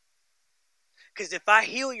 Because if I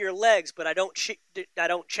heal your legs, but I don't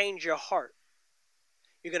change your heart,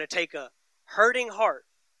 you're going to take a hurting heart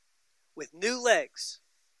with new legs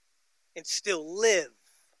and still live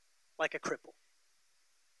like a cripple.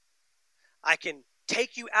 I can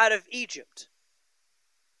take you out of Egypt,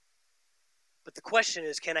 but the question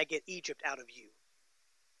is, can I get Egypt out of you?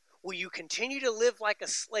 Will you continue to live like a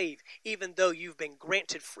slave even though you've been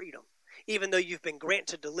granted freedom, even though you've been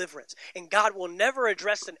granted deliverance? And God will never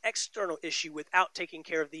address an external issue without taking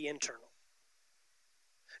care of the internal.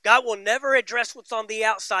 God will never address what's on the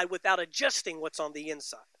outside without adjusting what's on the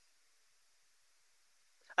inside.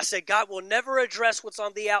 I said God will never address what's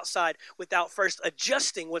on the outside without first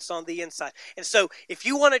adjusting what's on the inside. And so if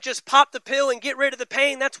you want to just pop the pill and get rid of the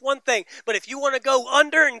pain, that's one thing. But if you want to go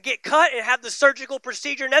under and get cut and have the surgical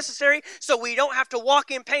procedure necessary so we don't have to walk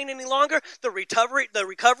in pain any longer, the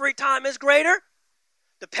recovery time is greater,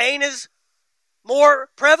 the pain is more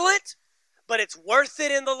prevalent, but it's worth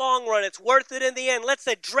it in the long run. It's worth it in the end. Let's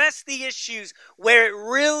address the issues where it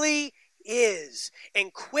really is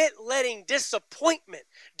and quit letting disappointment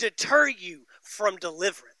deter you from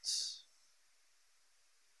deliverance.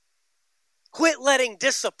 Quit letting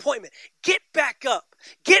disappointment. Get back up.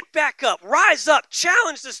 Get back up. Rise up.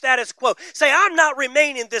 Challenge the status quo. Say, I'm not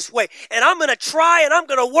remaining this way. And I'm going to try and I'm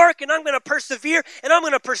going to work and I'm going to persevere and I'm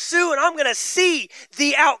going to pursue and I'm going to see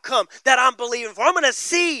the outcome that I'm believing for. I'm going to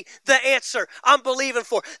see the answer I'm believing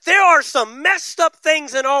for. There are some messed up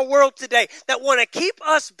things in our world today that want to keep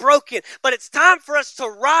us broken, but it's time for us to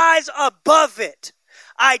rise above it.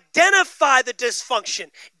 Identify the dysfunction,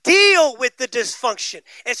 deal with the dysfunction,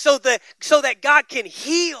 and so that God can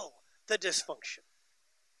heal the dysfunction.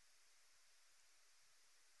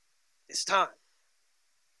 It's time.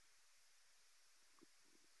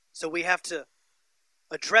 So we have to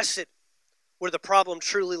address it where the problem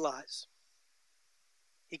truly lies.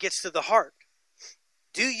 He gets to the heart.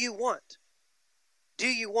 Do you want? Do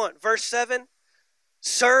you want? Verse 7,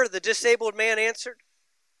 Sir, the disabled man answered,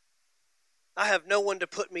 I have no one to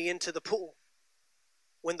put me into the pool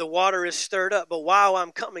when the water is stirred up, but while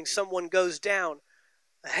I'm coming, someone goes down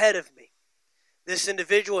ahead of me. This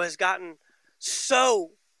individual has gotten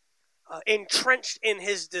so entrenched in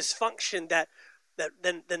his dysfunction that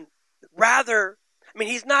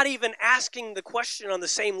he's not even asking the question on the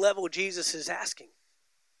same level Jesus is asking.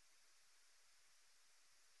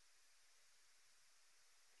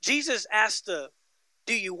 Jesus asked the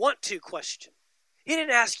do you want to question. He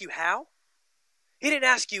didn't ask you how. He didn't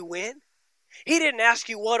ask you when. He didn't ask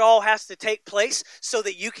you what all has to take place so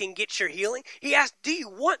that you can get your healing. He asked, do you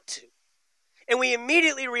want to? And we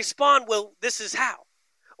immediately respond, well, this is how.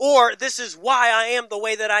 Or this is why I am the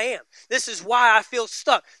way that I am. This is why I feel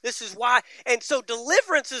stuck. This is why. And so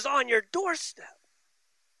deliverance is on your doorstep.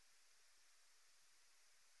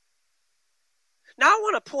 Now I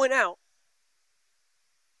want to point out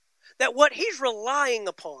that what he's relying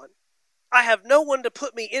upon, I have no one to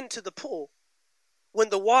put me into the pool when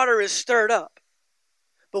the water is stirred up.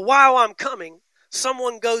 But while I'm coming,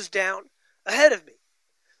 someone goes down ahead of me.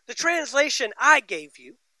 The translation I gave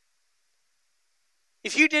you,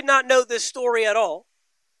 if you did not know this story at all,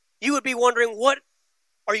 you would be wondering, what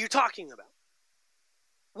are you talking about?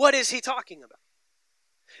 What is he talking about?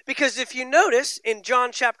 Because if you notice in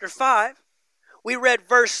John chapter 5, we read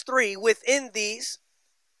verse 3, within these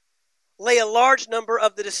lay a large number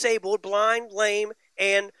of the disabled, blind, lame,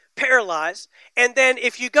 and paralyzed. And then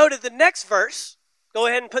if you go to the next verse, go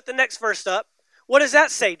ahead and put the next verse up. What does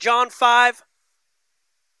that say? John 5.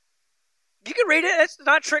 You can read it. It's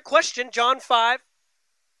not a trick question. John 5.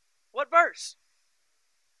 What verse?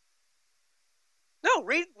 No,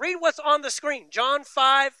 read what's on the screen. John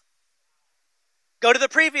 5. Go to the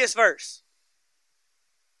previous verse.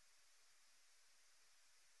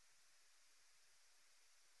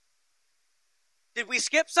 Did we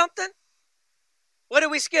skip something? What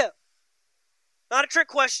did we skip? Not a trick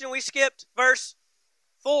question. We skipped verse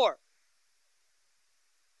 4.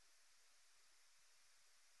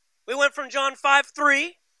 We went from John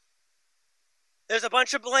 5:3. There's a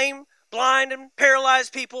bunch of lame, blind, and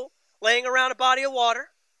paralyzed people laying around a body of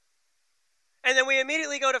water. And then we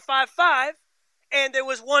immediately go to 5:5, and there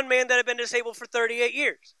was one man that had been disabled for 38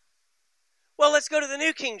 years. Well, let's go to the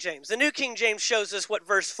New King James. The New King James shows us what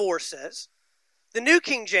verse 4 says. The New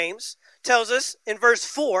King James tells us in verse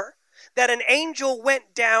 4 that an angel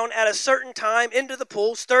went down at a certain time into the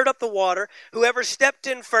pool, stirred up the water. Whoever stepped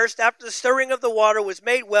in first after the stirring of the water was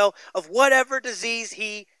made well of whatever disease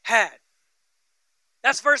he had.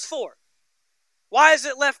 That's verse 4. Why is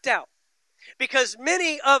it left out? Because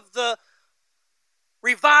many of the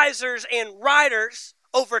revisers and writers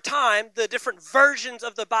over time, the different versions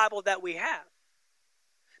of the Bible that we have,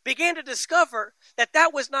 began to discover that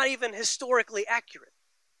that was not even historically accurate.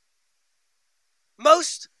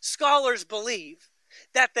 Most scholars believe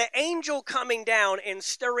that the angel coming down and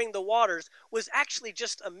stirring the waters was actually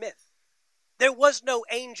just a myth. There was no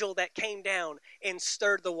angel that came down and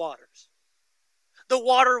stirred the waters. The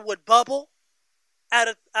water would bubble at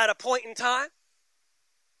a point in time.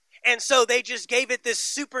 And so they just gave it this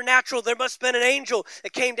supernatural, there must have been an angel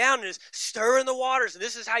that came down and is stirring the waters. And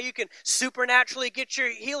this is how you can supernaturally get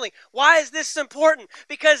your healing. Why is this important?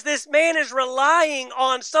 Because this man is relying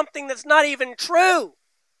on something that's not even true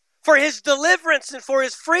for his deliverance and for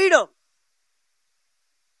his freedom.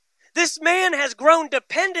 This man has grown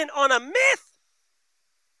dependent on a myth.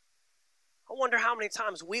 I wonder how many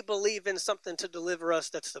times we believe in something to deliver us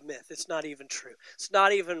that's a myth. It's not even true. It's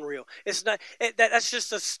not even real. It's not. That's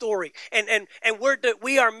just a story. And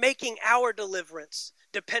we are making our deliverance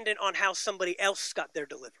dependent on how somebody else got their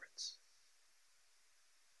deliverance.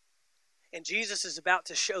 And Jesus is about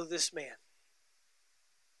to show this man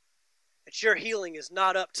that your healing is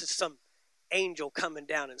not up to some angel coming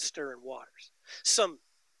down and stirring waters, some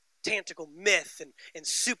tangible myth and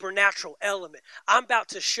supernatural element. I'm about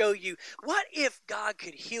to show you, what if God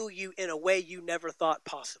could heal you in a way you never thought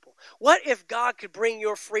possible? What if God could bring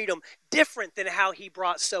your freedom different than how he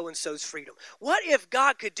brought so-and-so's freedom? What if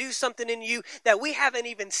God could do something in you that we haven't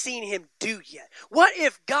even seen him do yet? What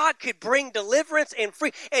if God could bring deliverance and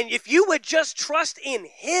free, and if you would just trust in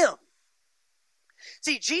him?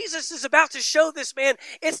 See, Jesus is about to show this man,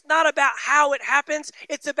 it's not about how it happens,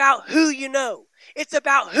 it's about who you know. It's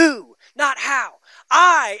about who, not how.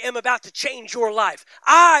 I am about to change your life.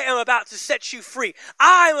 I am about to set you free.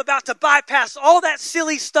 I am about to bypass all that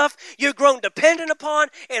silly stuff you've grown dependent upon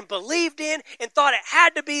and believed in and thought it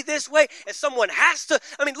had to be this way and someone has to.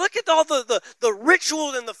 I mean, look at all the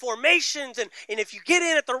rituals and the formations and if you get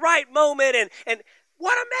in at the right moment and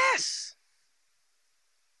what a mess.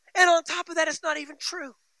 And on top of that, it's not even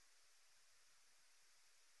true.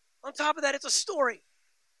 On top of that, it's a story.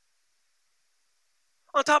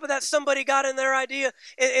 On top of that, somebody got in their idea,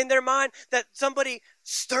 in their mind, that somebody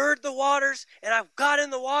stirred the waters, and I got in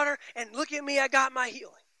the water, and look at me, I got my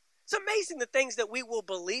healing. It's amazing the things that we will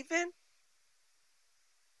believe in,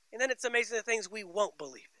 and then it's amazing the things we won't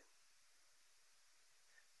believe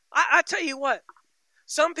in. I tell you what,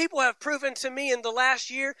 some people have proven to me in the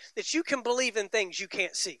last year that you can believe in things you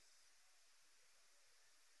can't see.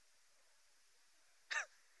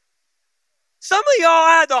 Some of y'all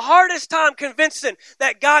had the hardest time convincing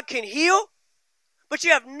that God can heal, but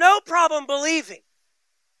you have no problem believing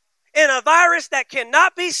in a virus that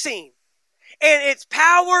cannot be seen and its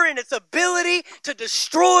power and its ability to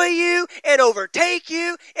destroy you and overtake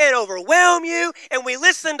you and overwhelm you. And we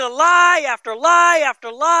listen to lie after lie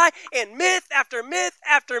after lie and myth after myth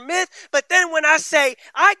after myth. But then when I say,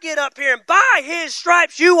 I get up here and by his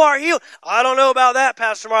stripes you are healed. I don't know about that,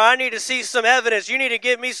 Pastor Mark. I need to see some evidence. You need to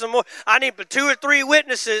give me some more. I need 2 or 3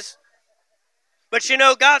 witnesses. But you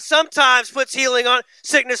know, God sometimes puts healing on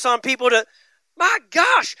sickness on people to, my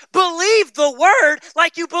gosh, believe the word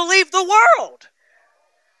like you believe the world.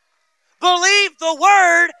 Believe the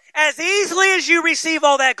word as easily as you receive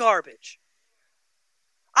all that garbage.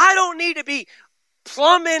 I don't need to be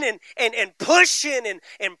plumbing and pushing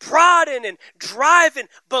and prodding and driving.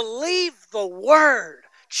 Believe the word.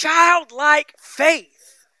 Childlike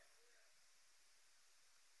faith.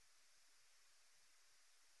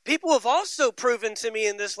 People have also proven to me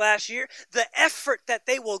in this last year the effort that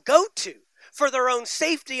they will go to for their own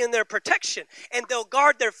safety and their protection. And they'll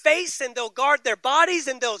guard their face and they'll guard their bodies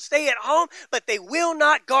and they'll stay at home, but they will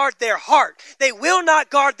not guard their heart. They will not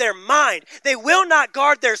guard their mind. They will not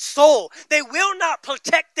guard their soul. They will not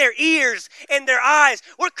protect their ears and their eyes.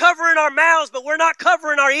 We're covering our mouths, but we're not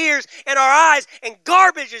covering our ears and our eyes, and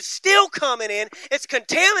garbage is still coming in. It's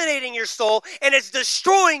contaminating your soul and it's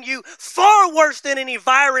destroying you far worse than any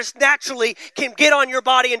virus naturally can get on your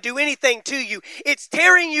body and do anything to you. It's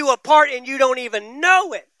tearing you apart and you don't even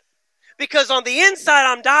know it, because on the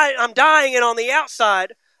inside I'm dying, and on the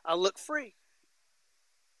outside I look free.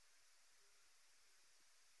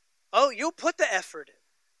 Oh, you'll put the effort in.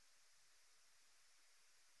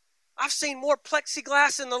 I've seen more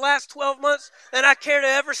plexiglass in the last 12 months than I care to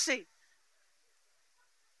ever see.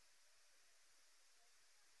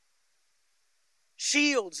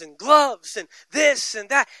 Shields and gloves and this and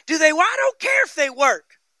that. Do they? Well, I don't care if they work.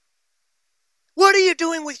 What are you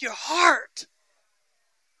doing with your heart?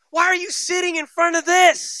 Why are you sitting in front of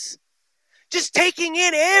this? Just taking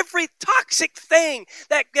in every toxic thing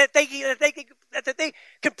that they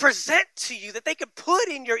can present to you, that they can put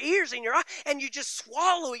in your ears, in your eye, and you just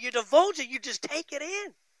swallow it, you divulge it, you just take it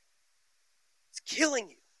in. It's killing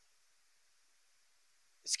you.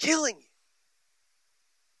 It's killing you.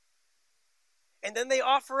 And then they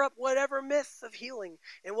offer up whatever myth of healing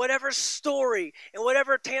and whatever story and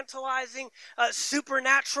whatever tantalizing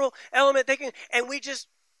supernatural element they can, and we just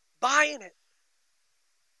buy in it.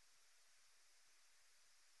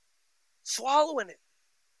 Swallowing it.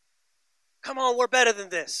 Come on, we're better than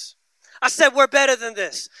this. I said we're better than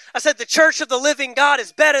this. I said the church of the living God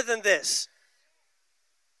is better than this.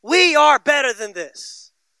 We are better than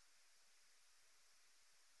this.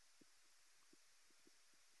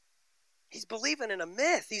 He's believing in a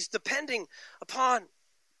myth. He's depending upon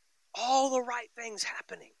all the right things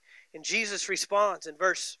happening. And Jesus responds in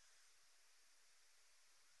verse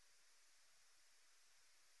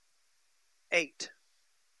 8.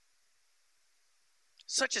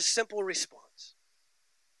 Such a simple response.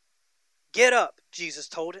 Get up, Jesus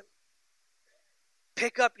told him.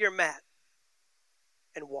 Pick up your mat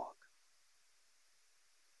and walk.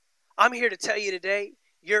 I'm here to tell you today,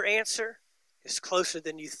 your answer is closer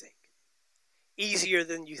than you think. Easier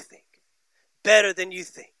than you think. Better than you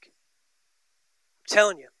think. I'm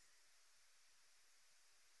telling you.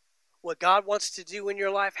 What God wants to do in your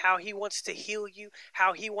life, how He wants to heal you,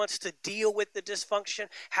 how He wants to deal with the dysfunction,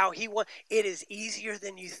 it is easier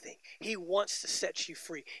than you think. He wants to set you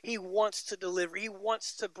free. He wants to deliver. He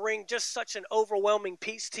wants to bring just such an overwhelming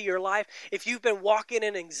peace to your life. If you've been walking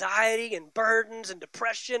in anxiety and burdens and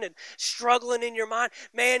depression and struggling in your mind,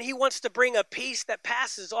 man, He wants to bring a peace that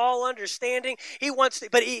passes all understanding. He wants to,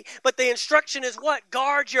 but the instruction is what?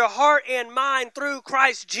 Guard your heart and mind through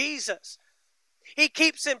Christ Jesus. He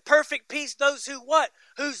keeps in perfect peace those who what?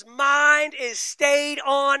 Whose mind is stayed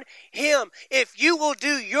on Him. If you will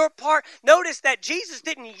do your part, notice that Jesus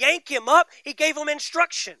didn't yank him up. He gave him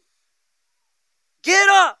instruction. Get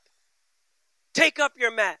up. Take up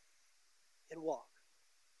your mat and walk.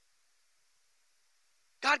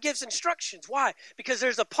 God gives instructions. Why? Because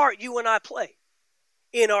there's a part you and I play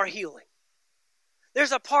in our healing.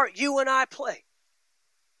 There's a part you and I play.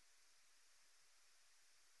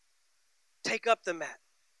 Take up the mat.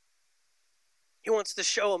 He wants to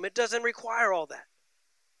show him it doesn't require all that.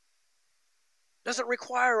 Doesn't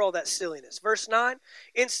require all that silliness. Verse 9,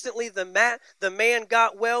 instantly the man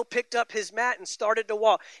got well, picked up his mat, and started to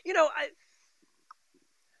walk. You know,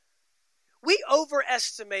 we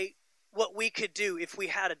overestimate what we could do if we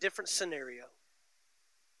had a different scenario.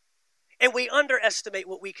 And we underestimate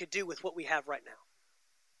what we could do with what we have right now.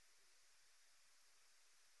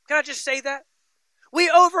 Can I just say that? We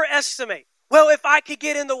overestimate. Well, if I could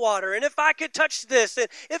get in the water, and if I could touch this, and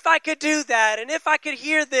if I could do that, and if I could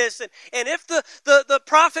hear this, and if the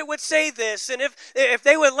prophet would say this, and if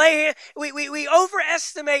they would lay hands, we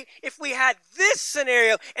overestimate if we had this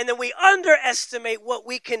scenario, and then we underestimate what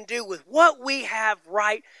we can do with what we have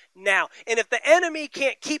right now. And if the enemy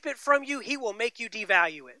can't keep it from you, he will make you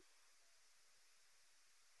devalue it.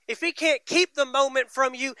 If he can't keep the moment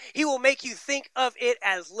from you, he will make you think of it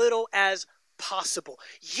as little as possible.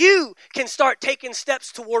 You can start taking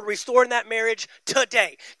steps toward restoring that marriage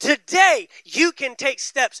today. Today, you can take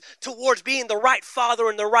steps towards being the right father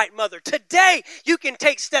and the right mother. Today, you can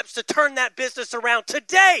take steps to turn that business around.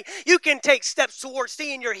 Today, you can take steps towards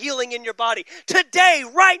seeing your healing in your body. Today,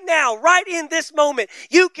 right now, right in this moment,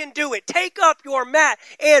 you can do it. Take up your mat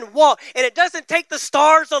and walk. And it doesn't take the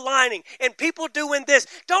stars aligning and people doing this.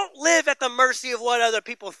 Don't live at the mercy of what other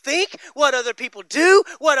people think, what other people do,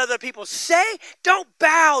 what other people say. Don't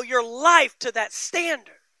bow your life to that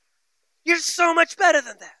standard. You're so much better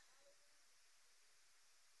than that.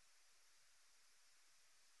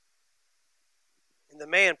 And the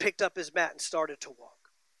man picked up his mat and started to walk.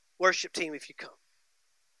 Worship team, if you come.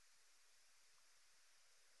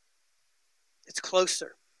 It's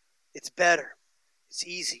closer. It's better. It's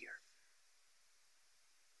easier.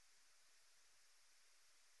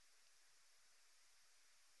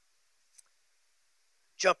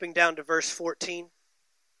 Jumping down to verse 14. It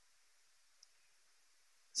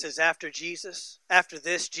says, after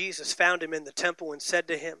this, Jesus found him in the temple and said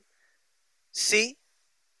to him, see,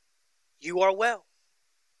 you are well.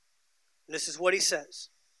 And this is what he says.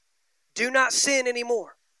 Do not sin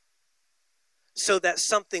anymore, so that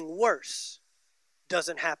something worse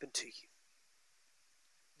doesn't happen to you.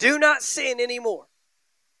 Do not sin anymore,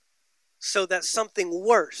 so that something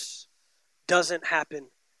worse doesn't happen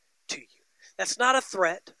to you. That's not a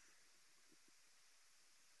threat.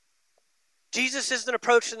 Jesus isn't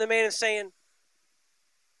approaching the man and saying,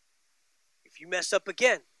 if you mess up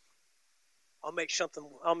again, I'll make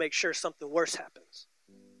sure something worse happens.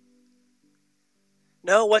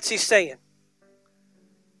 No, what's he saying?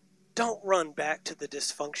 Don't run back to the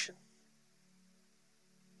dysfunction.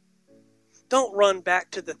 Don't run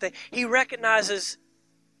back to the thing. He recognizes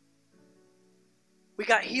we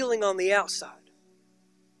got healing on the outside,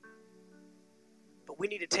 but we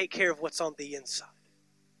need to take care of what's on the inside.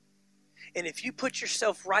 And if you put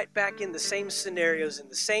yourself right back in the same scenarios, in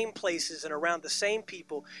the same places, and around the same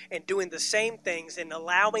people, and doing the same things, and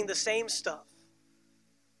allowing the same stuff,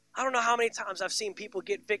 I don't know how many times I've seen people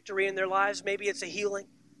get victory in their lives. Maybe it's a healing,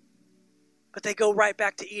 but they go right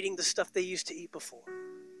back to eating the stuff they used to eat before.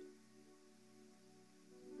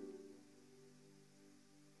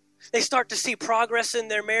 They start to see progress in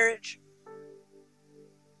their marriage,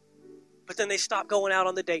 but then they stop going out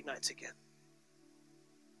on the date nights again.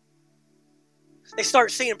 They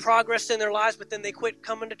start seeing progress in their lives, but then they quit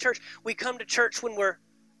coming to church. We come to church when we're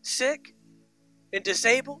sick and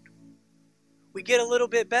disabled. We get a little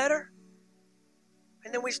bit better,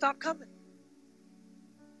 and then we stop coming.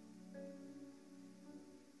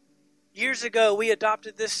 Years ago, we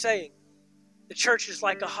adopted this saying, the church is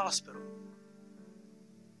like a hospital.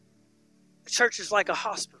 The church is like a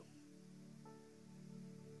hospital.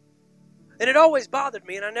 And it always bothered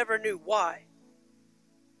me, and I never knew why.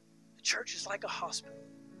 The church is like a hospital.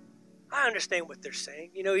 I understand what they're saying.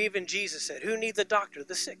 You know, even Jesus said, who needs a doctor?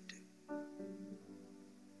 The sick do.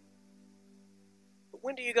 But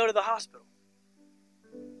when do you go to the hospital?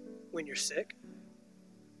 When you're sick.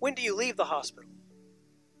 When do you leave the hospital?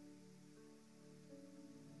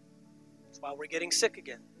 That's why we're getting sick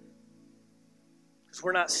again. Because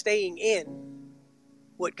we're not staying in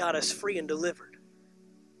what got us free and delivered.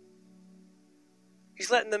 He's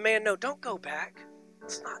letting the man know, don't go back.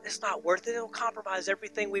 It's not worth it. It'll compromise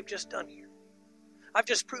everything we've just done here. I've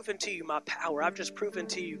just proven to you my power. I've just proven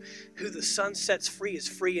to you who the Son sets free is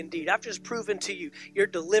free indeed. I've just proven to you your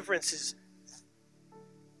deliverance is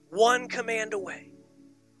one command away,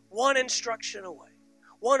 one instruction away,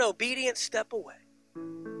 one obedient step away.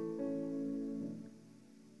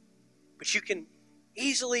 But you can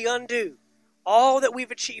easily undo all that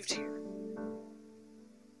we've achieved here.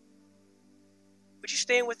 Would you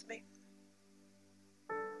stand with me?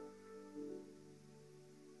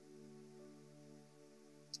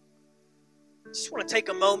 Just want to take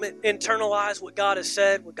a moment, internalize what God has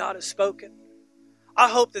said, what God has spoken. I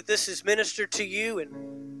hope that this is ministered to you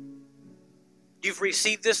and you've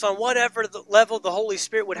received this on whatever the level the Holy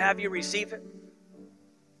Spirit would have you receive it.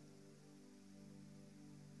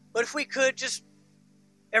 But if we could, just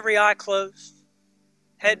every eye closed,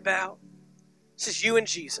 head bowed. This is you and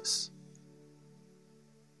Jesus.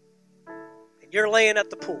 And you're laying at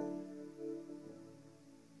the pool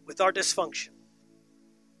with our dysfunction,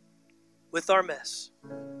 with our mess,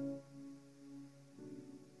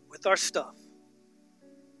 with our stuff.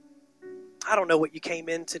 I don't know what you came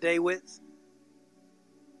in today with.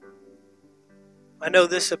 I know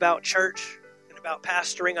this about church and about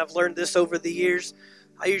pastoring. I've learned this over the years.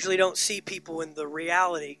 I usually don't see people in the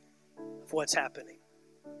reality of what's happening.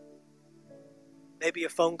 Maybe a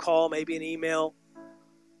phone call, maybe an email.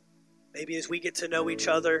 Maybe as we get to know each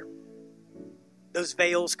other, those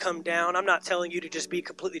veils come down. I'm not telling you to just be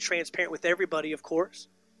completely transparent with everybody, of course.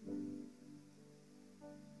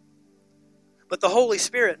 But the Holy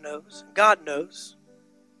Spirit knows. God knows.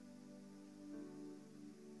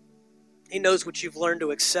 He knows what you've learned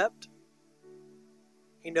to accept.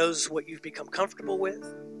 He knows what you've become comfortable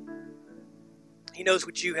with. He knows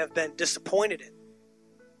what you have been disappointed in.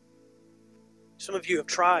 Some of you have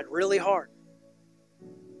tried really hard,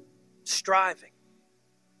 striving,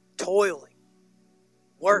 toiling,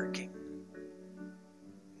 working.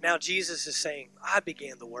 Now Jesus is saying, I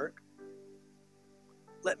began the work.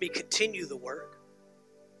 Let me continue the work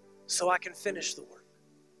so I can finish the work.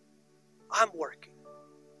 I'm working.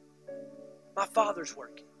 My Father's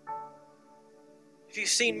working. If you've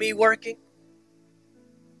seen me working,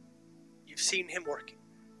 you've seen Him working.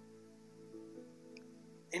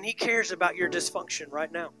 And He cares about your dysfunction right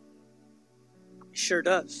now. He sure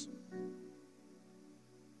does.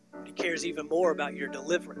 But He cares even more about your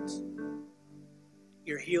deliverance,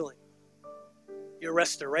 your healing, your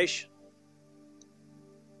restoration.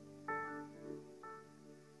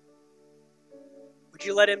 Would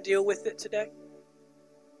you let Him deal with it today?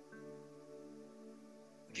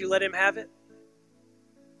 Would you let Him have it?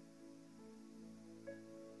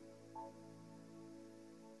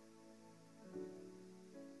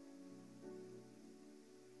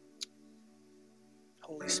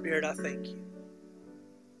 Holy Spirit, I thank you.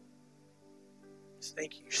 Just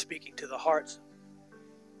thank you. You're speaking to the hearts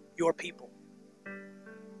of your people.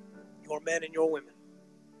 You your men and your women,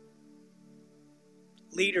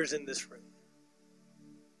 leaders in this room,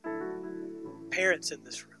 parents in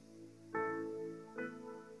this room,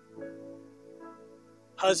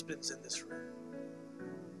 husbands in this room,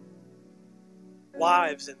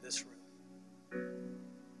 wives in this room,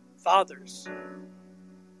 fathers,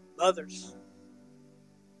 mothers,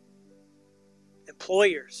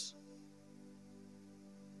 employers,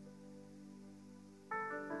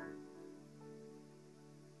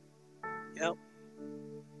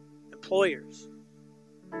 employers.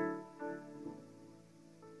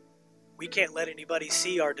 We can't let anybody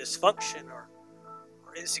see our dysfunction or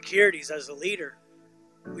our insecurities as a leader.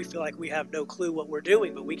 We feel like we have no clue what we're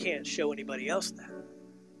doing, but we can't show anybody else that.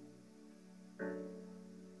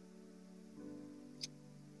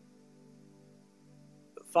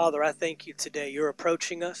 But Father, I thank you today. You're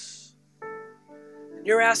approaching us. And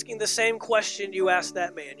you're asking the same question you asked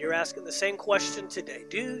that man. You're asking the same question today.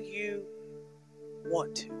 Do you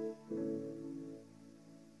want to?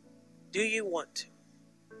 Do you want to?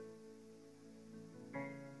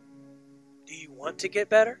 Do you want to get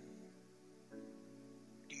better?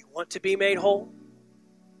 Do you want to be made whole?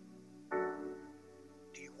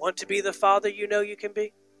 Do you want to be the father you know you can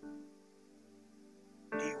be?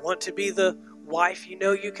 Do you want to be the wife you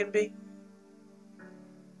know you can be?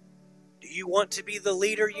 Do you want to be the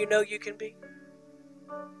leader you know you can be?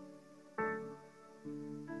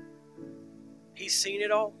 He's seen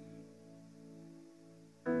it all.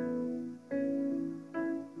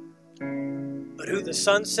 But who the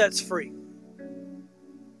Son sets free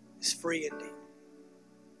is free indeed.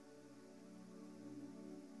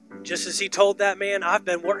 Just as he told that man, I've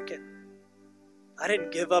been working. I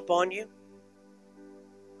didn't give up on you.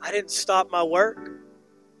 I didn't stop my work.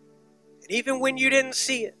 And even when you didn't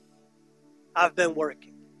see it, I've been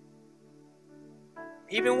working.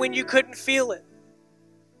 Even when you couldn't feel it,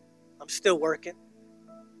 I'm still working.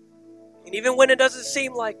 And even when it doesn't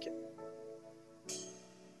seem like it.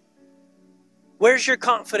 Where's your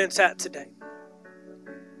confidence at today?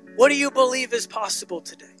 What do you believe is possible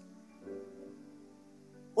today?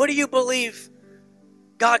 What do you believe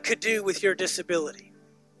God could do with your disability,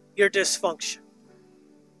 your dysfunction?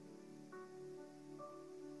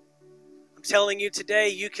 I'm telling you today,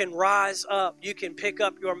 you can rise up, you can pick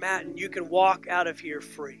up your mat, and you can walk out of here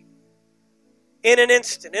free. In an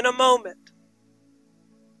instant, in a moment.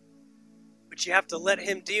 But you have to let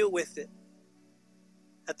Him deal with it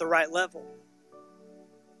at the right level.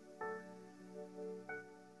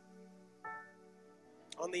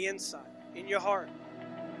 On the inside, in your heart.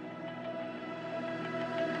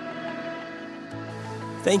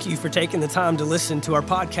 Thank you for taking the time to listen to our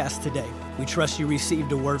podcast today. We trust you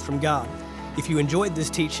received a word from God. If you enjoyed this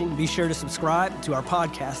teaching, be sure to subscribe to our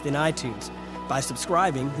podcast in iTunes. By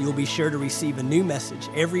subscribing, you'll be sure to receive a new message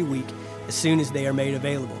every week as soon as they are made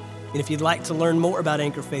available. And if you'd like to learn more about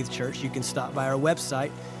Anchor Faith Church, you can stop by our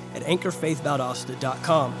website at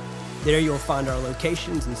anchorfaithvaldosta.com. There you'll find our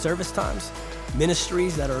locations and service times,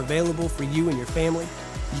 ministries that are available for you and your family.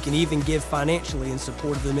 You can even give financially in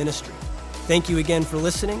support of the ministry. Thank you again for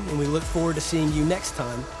listening, and we look forward to seeing you next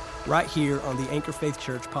time right here on the Anchor Faith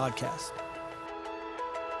Church podcast.